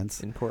to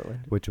dance. In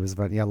Portland. Which was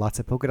fun. Yeah, lots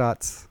of polka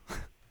dots.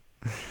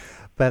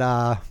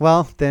 But,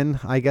 well, then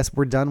I guess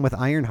we're done with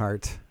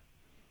Ironheart.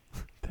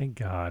 Thank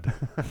God.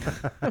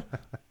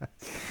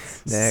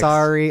 Next.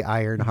 Sorry,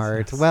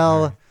 Ironheart.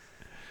 Well,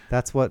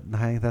 that's what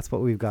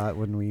we've got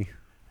when we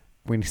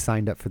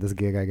signed up for this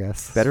gig, I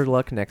guess. Better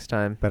luck next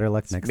time. Better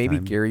luck next Maybe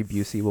time. Gary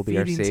Busey will be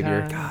our Feeding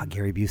savior. time. God,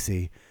 Gary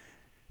Busey.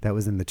 That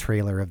was in the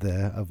trailer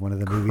of one of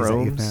the movies that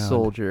you Chrome found.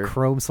 Soldier.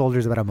 Chrome Soldier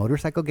is about a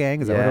motorcycle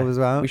gang. Is that what it was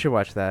about? We should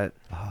watch that.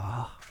 We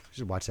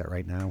should watch that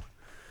right now.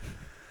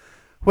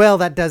 Well,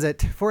 that does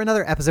it for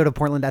another episode of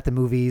Portland at the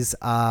Movies.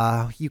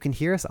 You can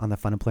hear us on the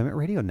Fun Employment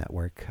Radio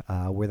Network,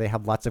 where they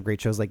have lots of great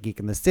shows like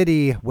Geek in the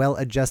City,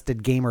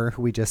 Well-Adjusted Gamer,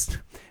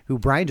 who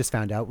Brian just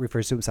found out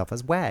refers to himself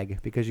as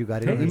WAG because you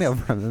got an email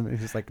from him. And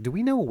he's like, "Do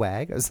we know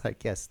WAG?" I was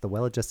like, "Yes, the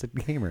Well-Adjusted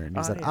Gamer." And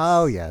he said, yes.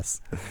 "Oh,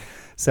 yes."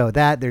 So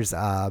there's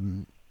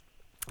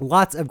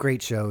lots of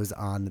great shows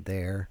on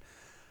there.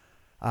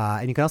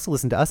 And you can also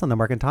listen to us on the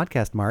Mark and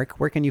Toddcast. Mark,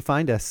 where can you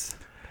find us?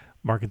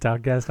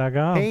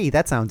 markandtoddcast.com. Hey,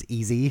 that sounds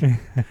easy.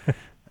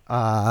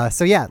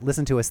 So yeah,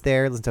 listen to us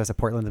there. Listen to us at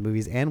Portland the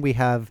Movies. And we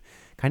have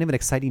kind of an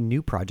exciting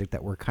new project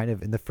that we're kind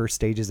of in the first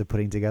stages of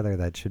putting together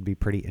that should be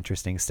pretty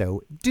interesting.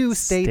 So do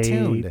stay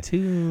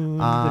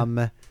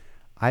tuned.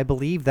 I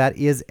believe that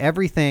is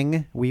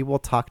everything. We will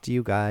talk to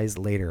you guys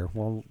later.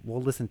 We'll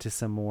listen to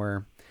some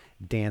more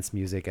dance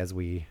music as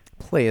we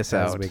Play us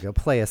out. we go.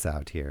 Play us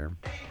out here.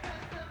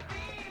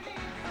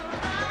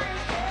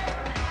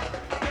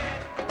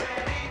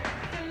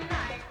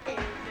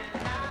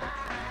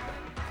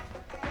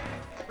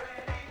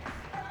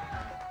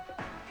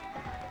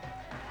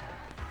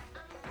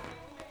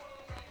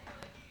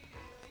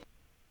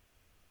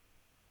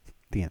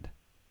 The end.